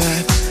this and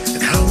that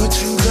and how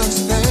much you done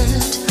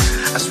spent.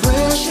 I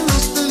swear she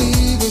must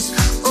believe it's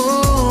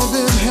all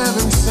been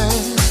heaven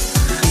sent.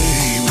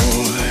 Hey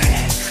boy,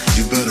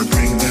 you better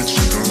bring that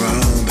shit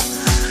around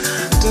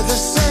to the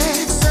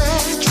sad,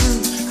 sad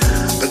truth.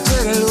 But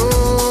take it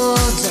low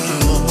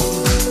down.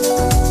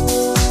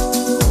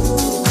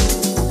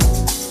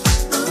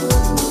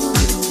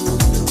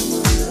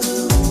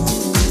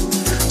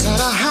 Taught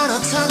her how to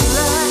talk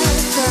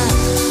like that.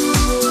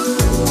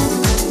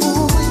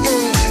 Ooh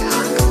yeah.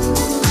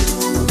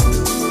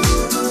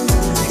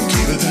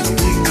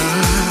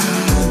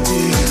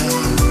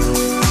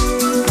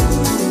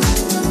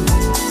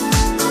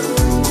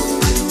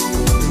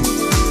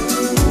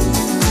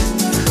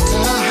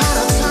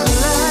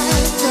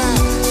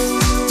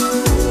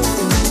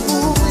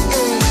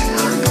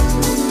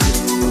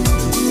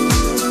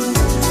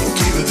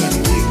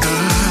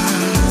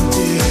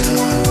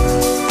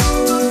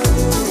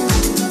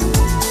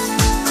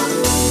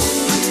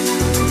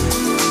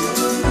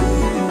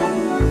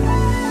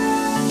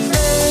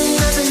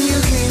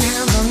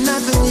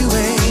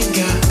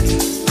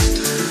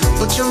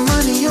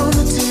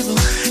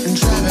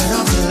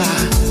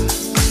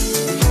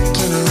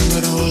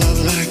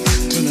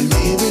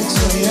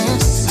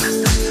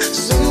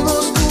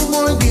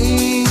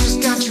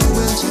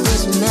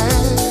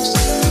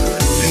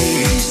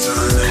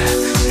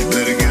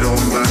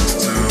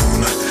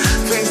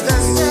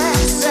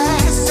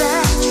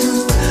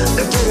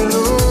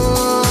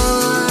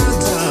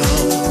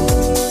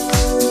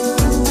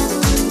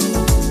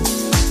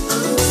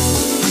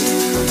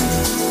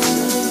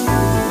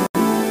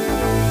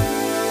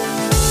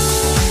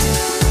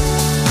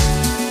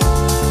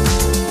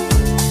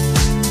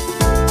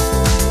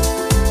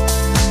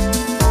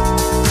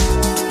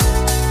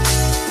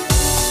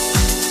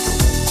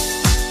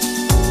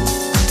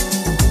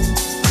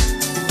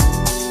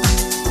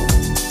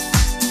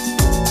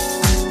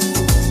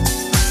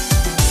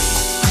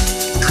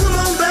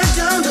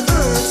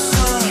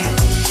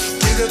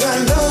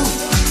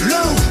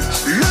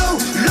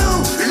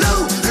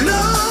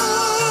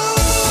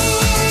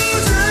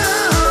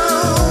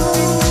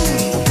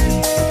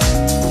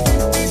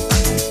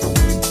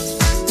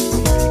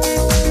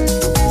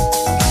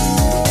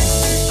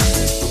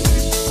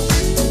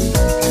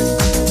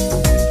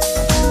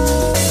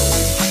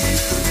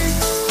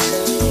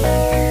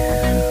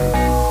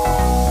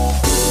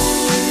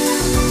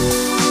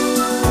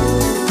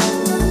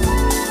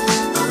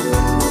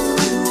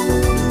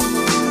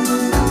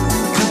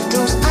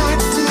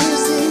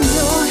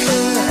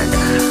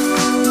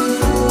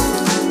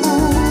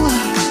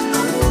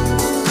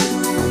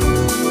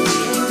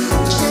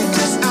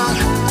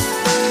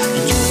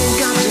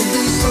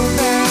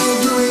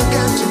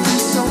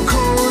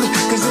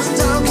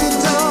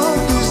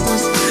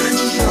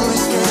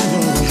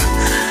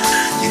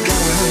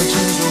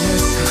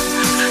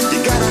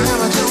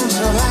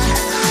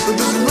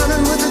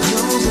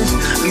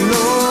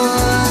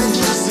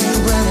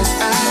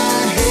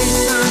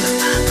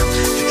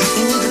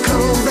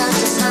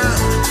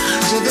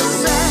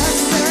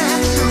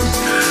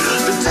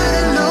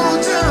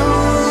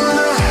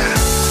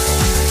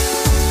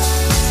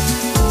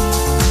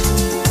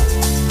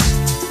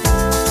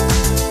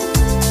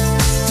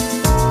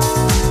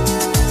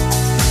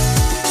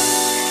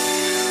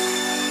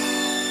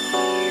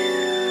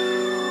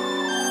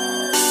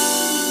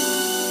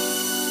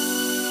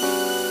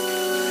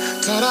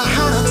 Tell her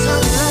how to tell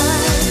you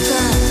like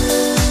that.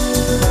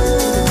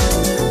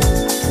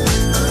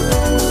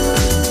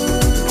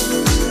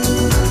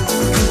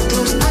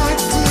 Those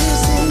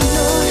ideas in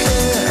your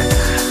head.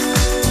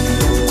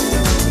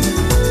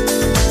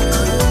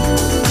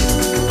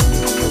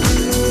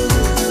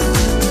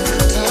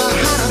 Tell her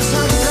how to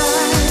tell you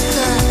like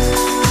that.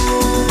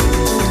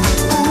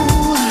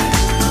 Ooh.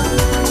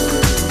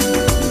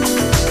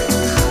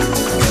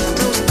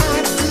 Those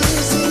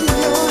ideas in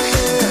your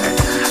head.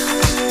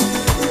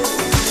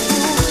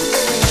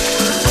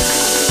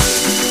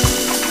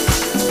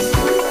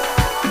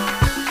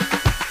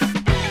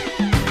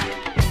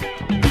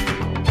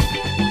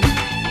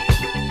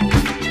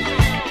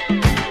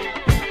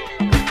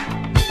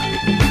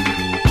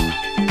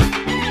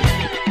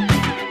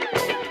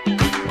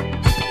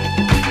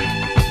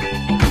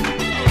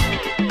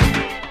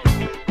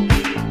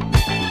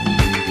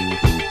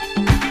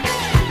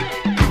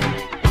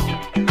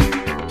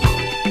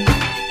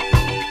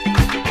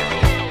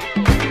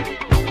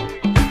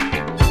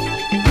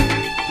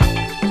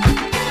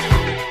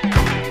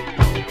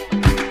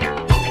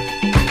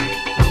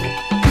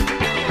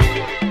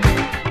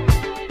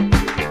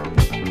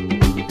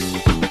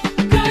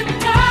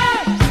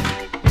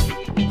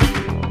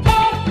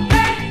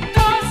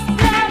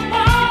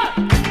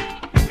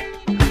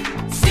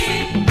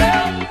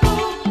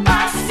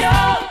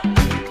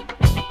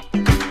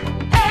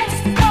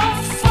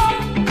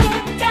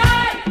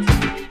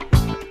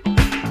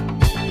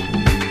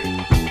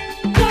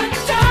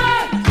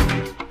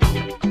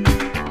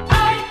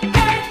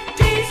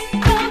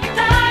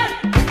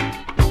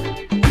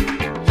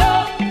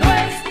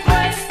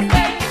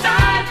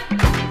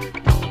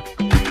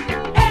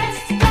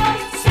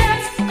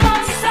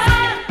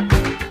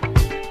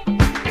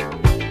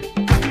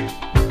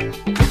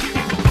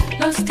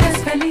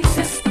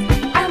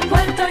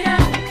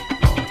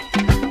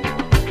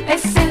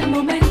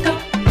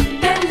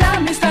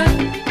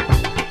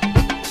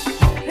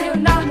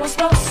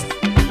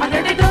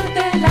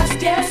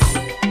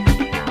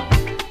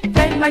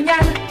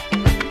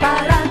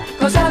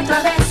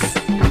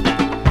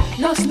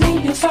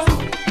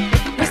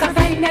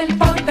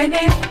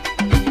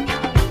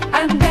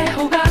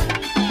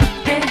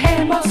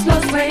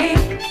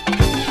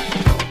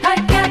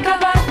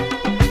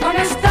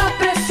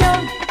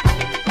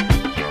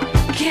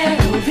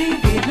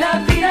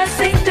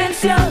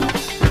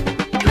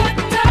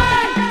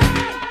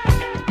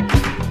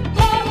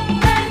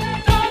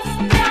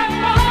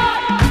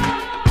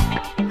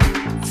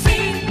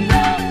 Sin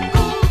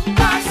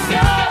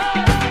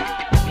preocupación.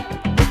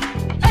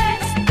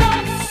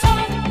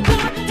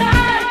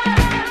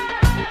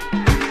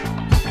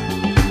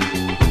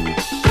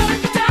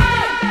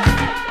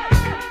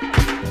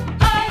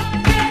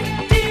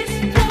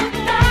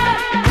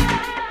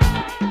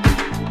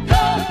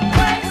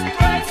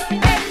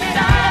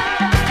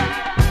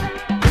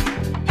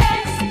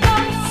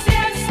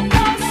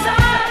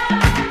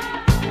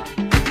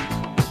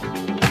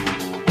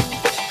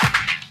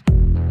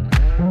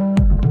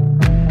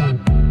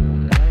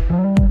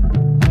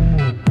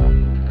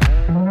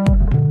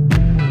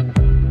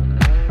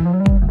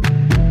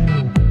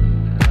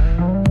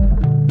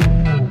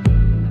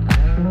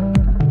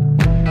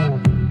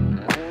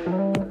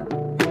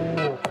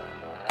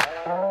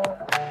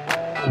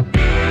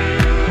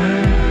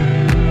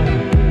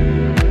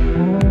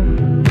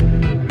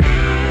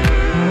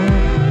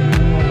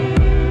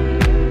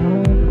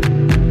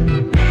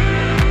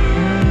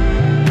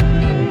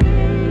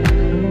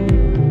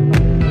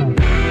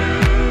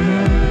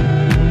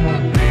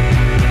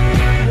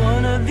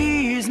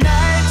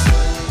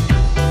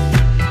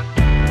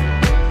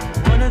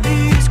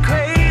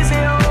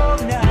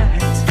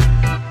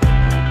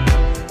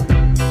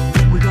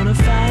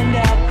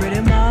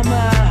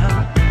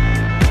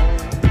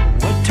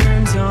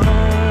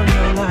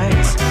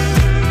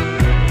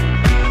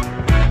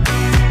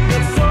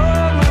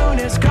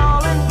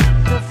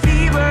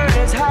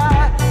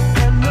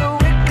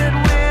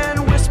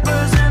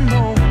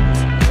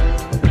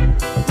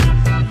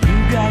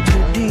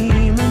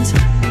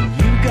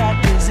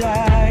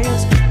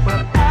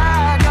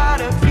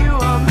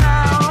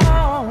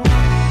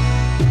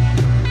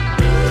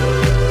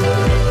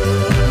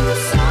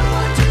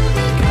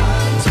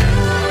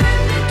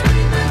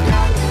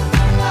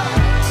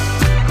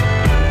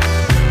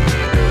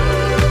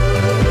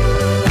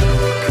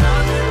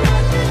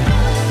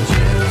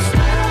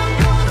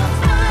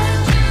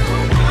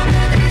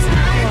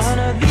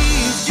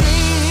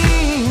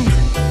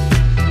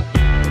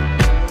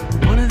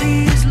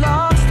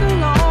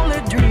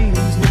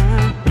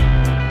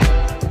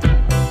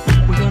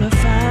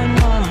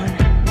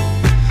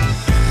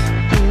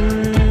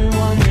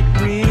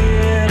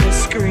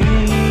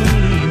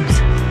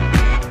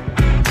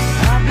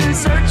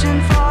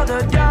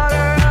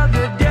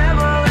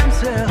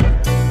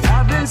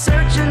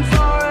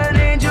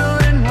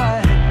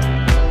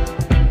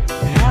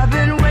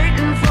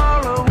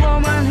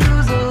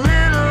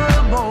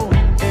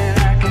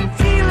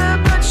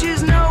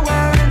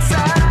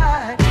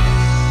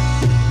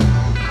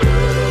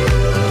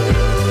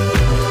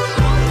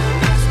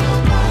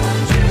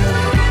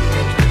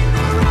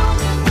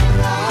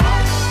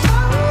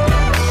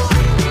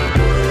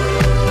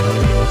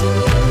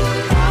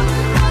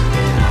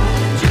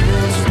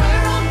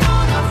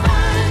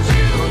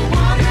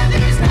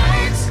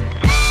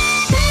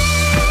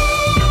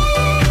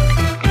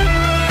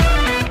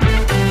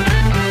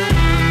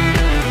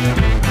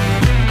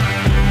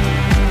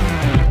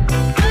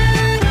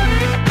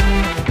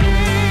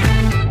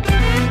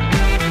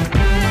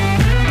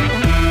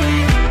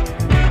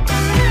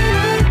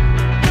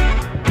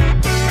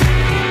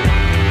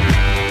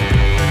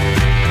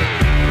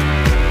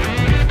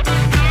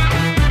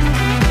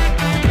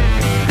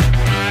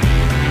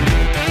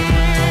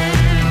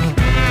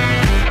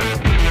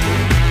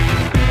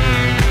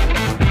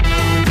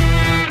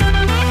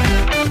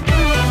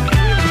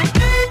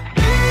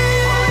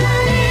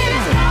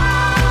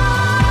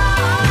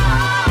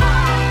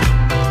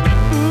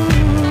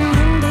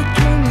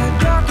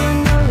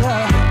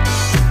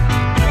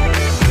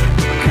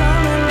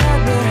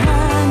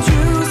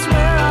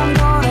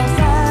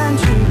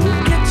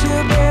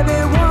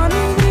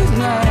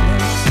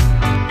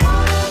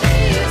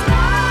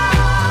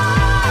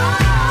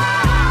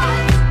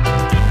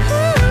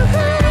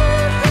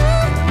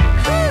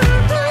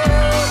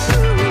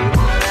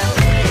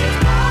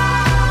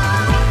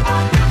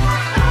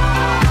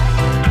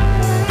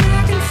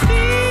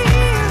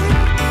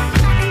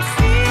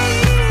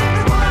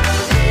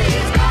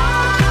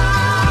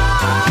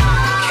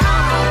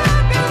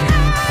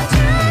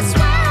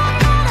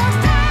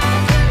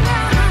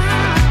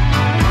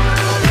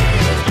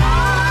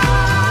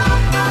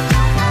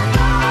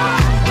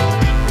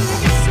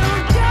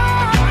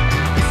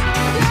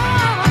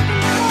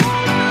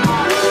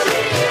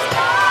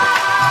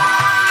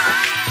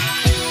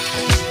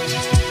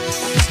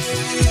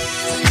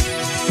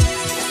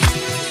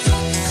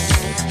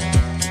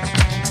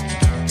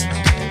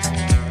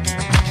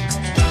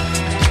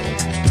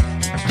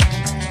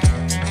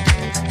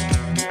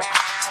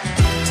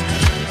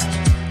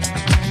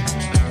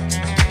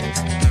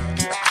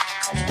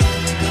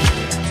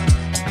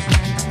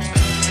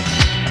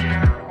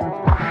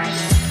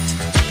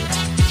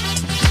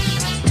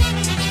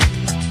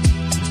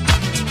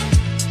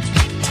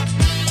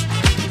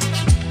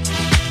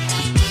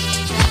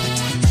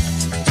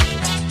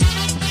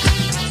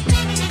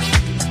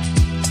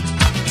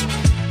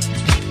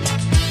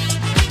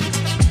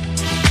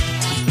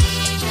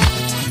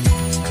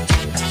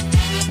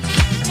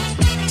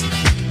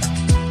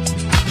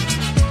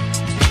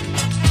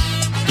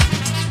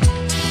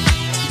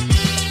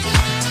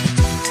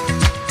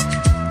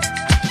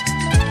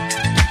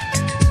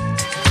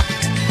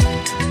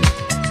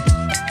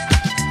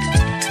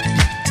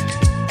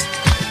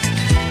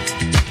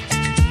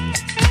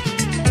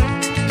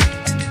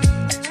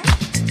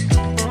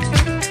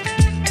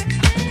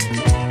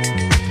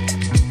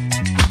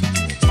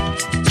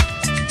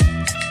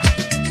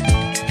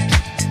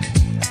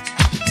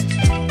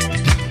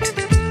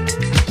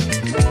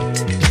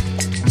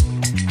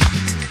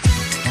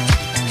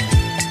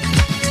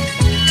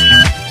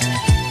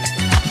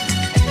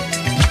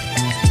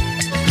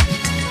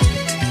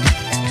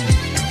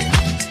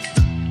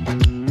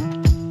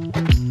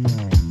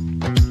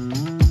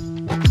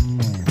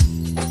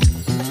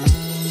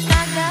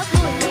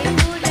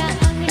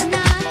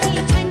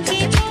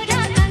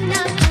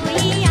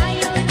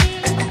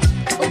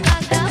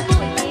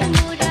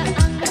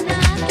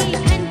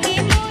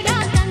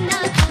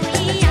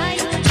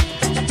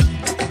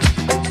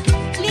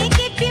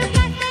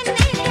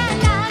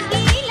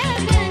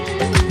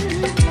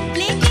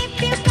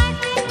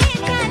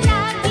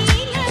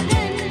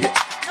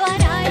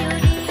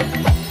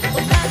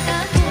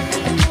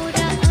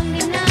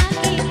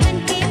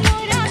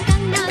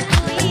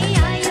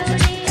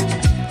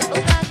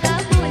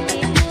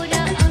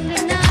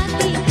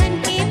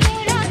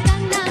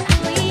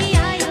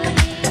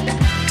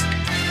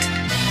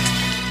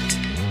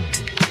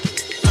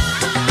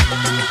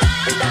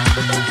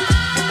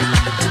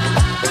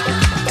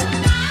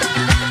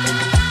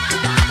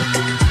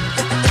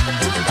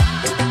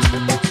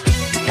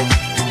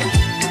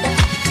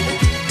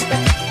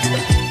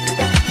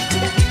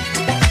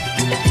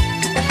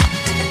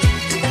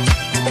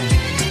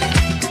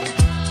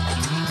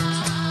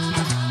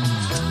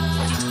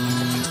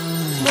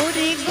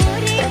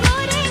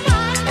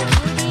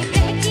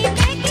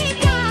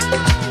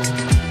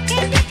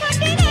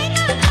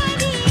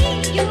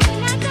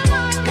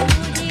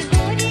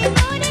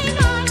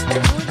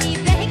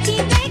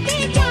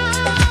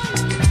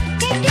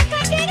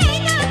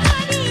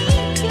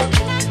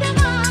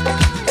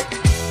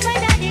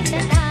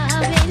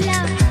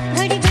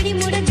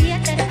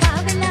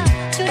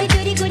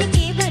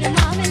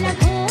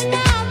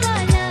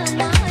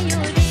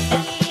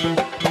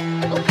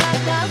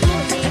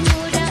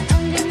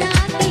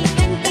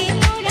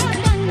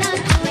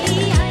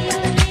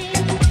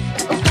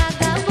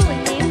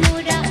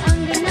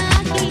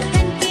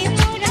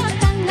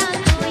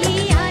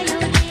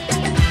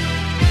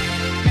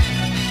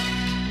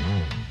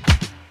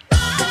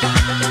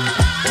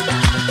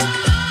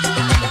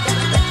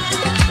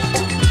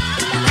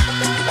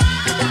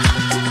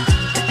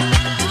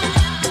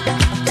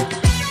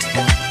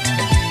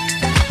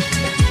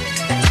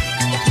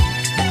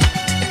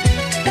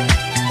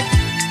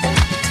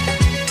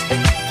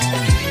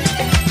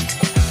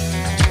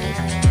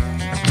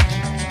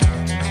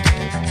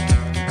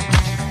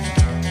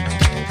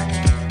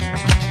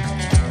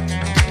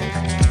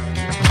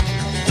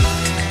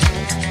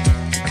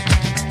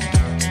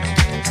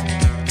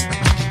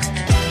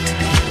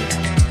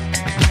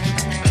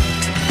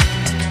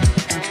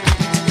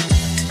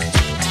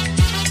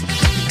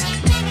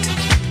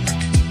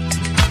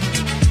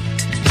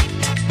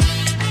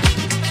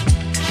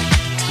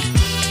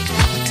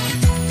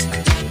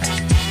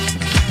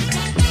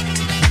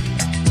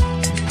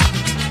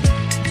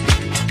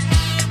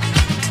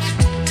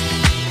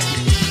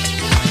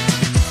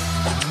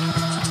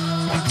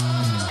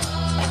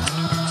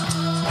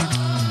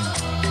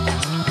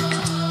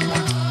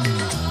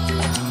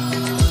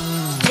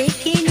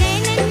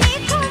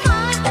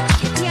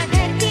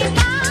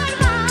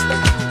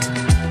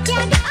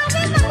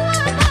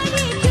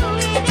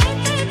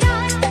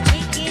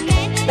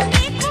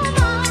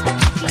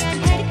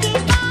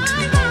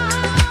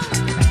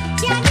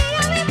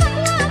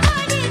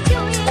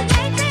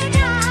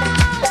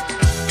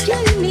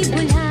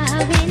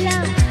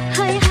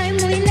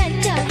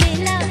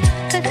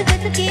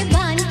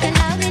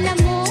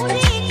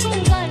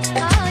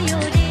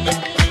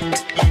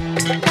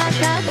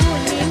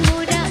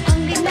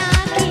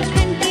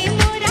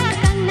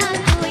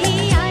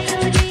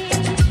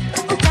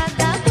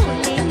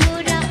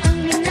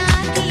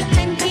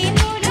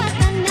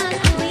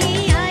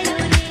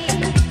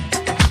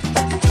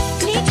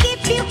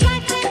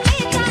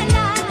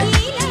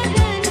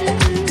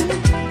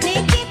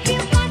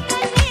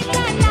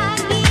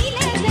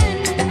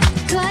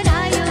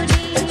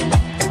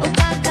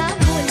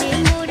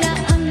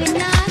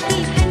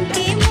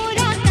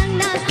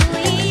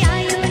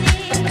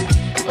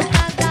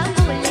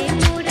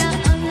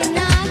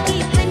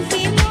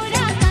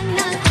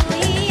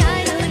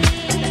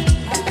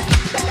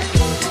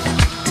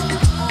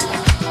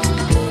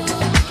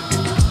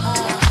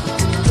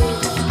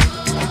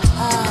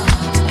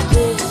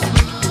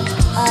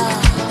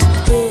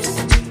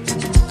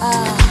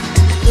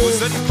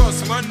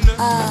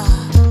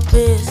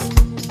 This,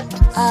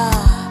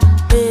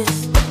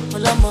 all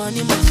the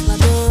money must not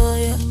do,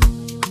 yeah.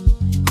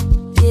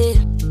 Yeah,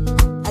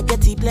 I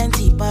get it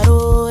plenty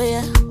paro,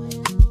 yeah.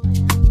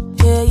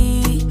 Yeah,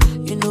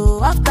 you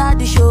know after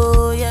the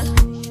show, yeah.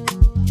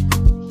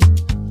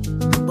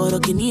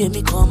 But can you hear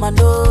me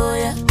commando,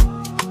 yeah.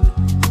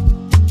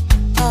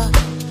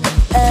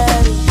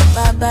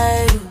 Baba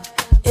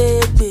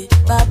Egbe,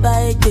 Baba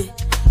Egbe,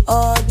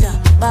 Oja,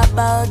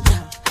 Baba Oja,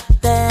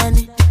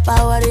 Tenny,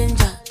 Power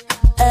Ranger,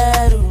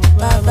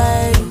 Baba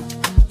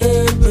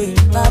Egbe,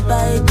 Baba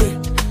Egbe,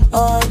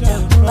 Oja,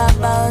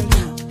 Baba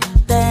Oja,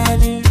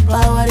 Tenny,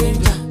 Power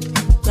Ranger,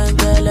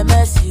 Gangele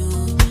mess you,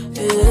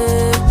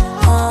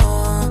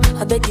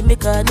 I beg you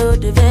make I know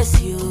the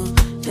verse you,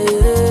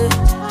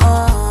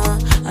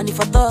 and if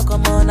I talk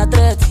I'm on a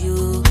threat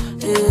you,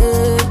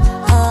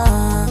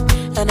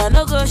 and I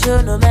no go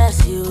show no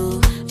mess you,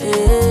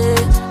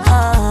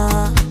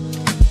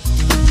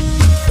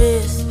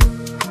 This,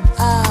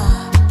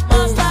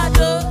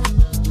 Mostardo,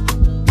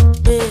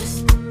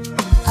 this,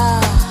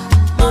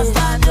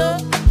 Mostardo,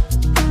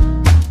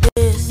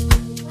 this,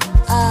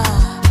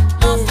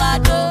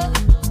 Mostardo,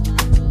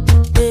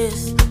 this,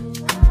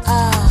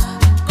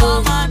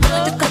 Commando.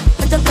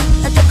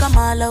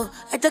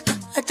 I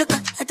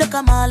took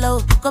a malo,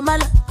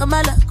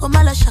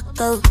 Comala,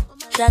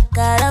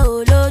 Shakara,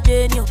 Ulo,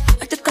 Genio.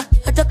 I took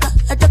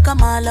a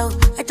malo,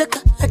 I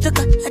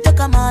took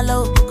a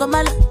malo,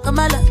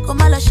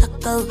 Comala,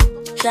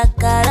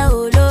 Shakara,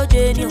 Ulo,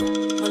 Genio.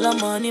 All the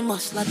money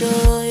must not do,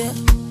 yeah.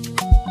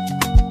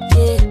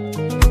 Yeah,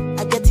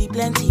 I get it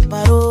plenty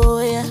paro,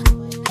 yeah.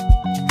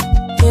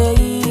 Yeah,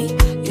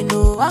 you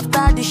know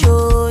after the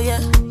show,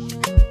 yeah.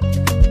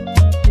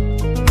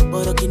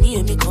 But can you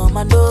hear me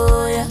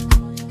commando, yeah.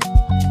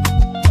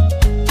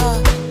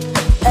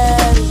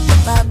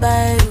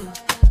 Baba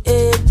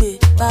Egbe,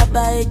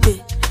 Baba Egbe,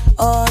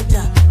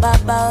 Oja,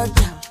 Baba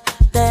Oja,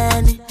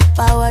 Tenny,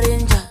 Power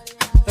Ranger,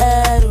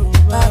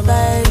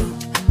 Baba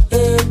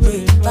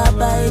Egbe,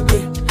 Baba Egbe,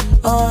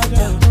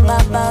 Oja,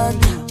 Baba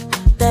Oja,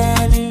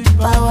 Tenny,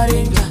 Power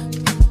Ranger,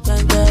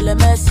 Gangele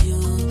mess you,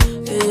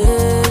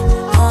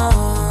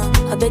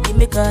 I beg you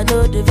make I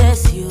know the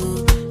verse you,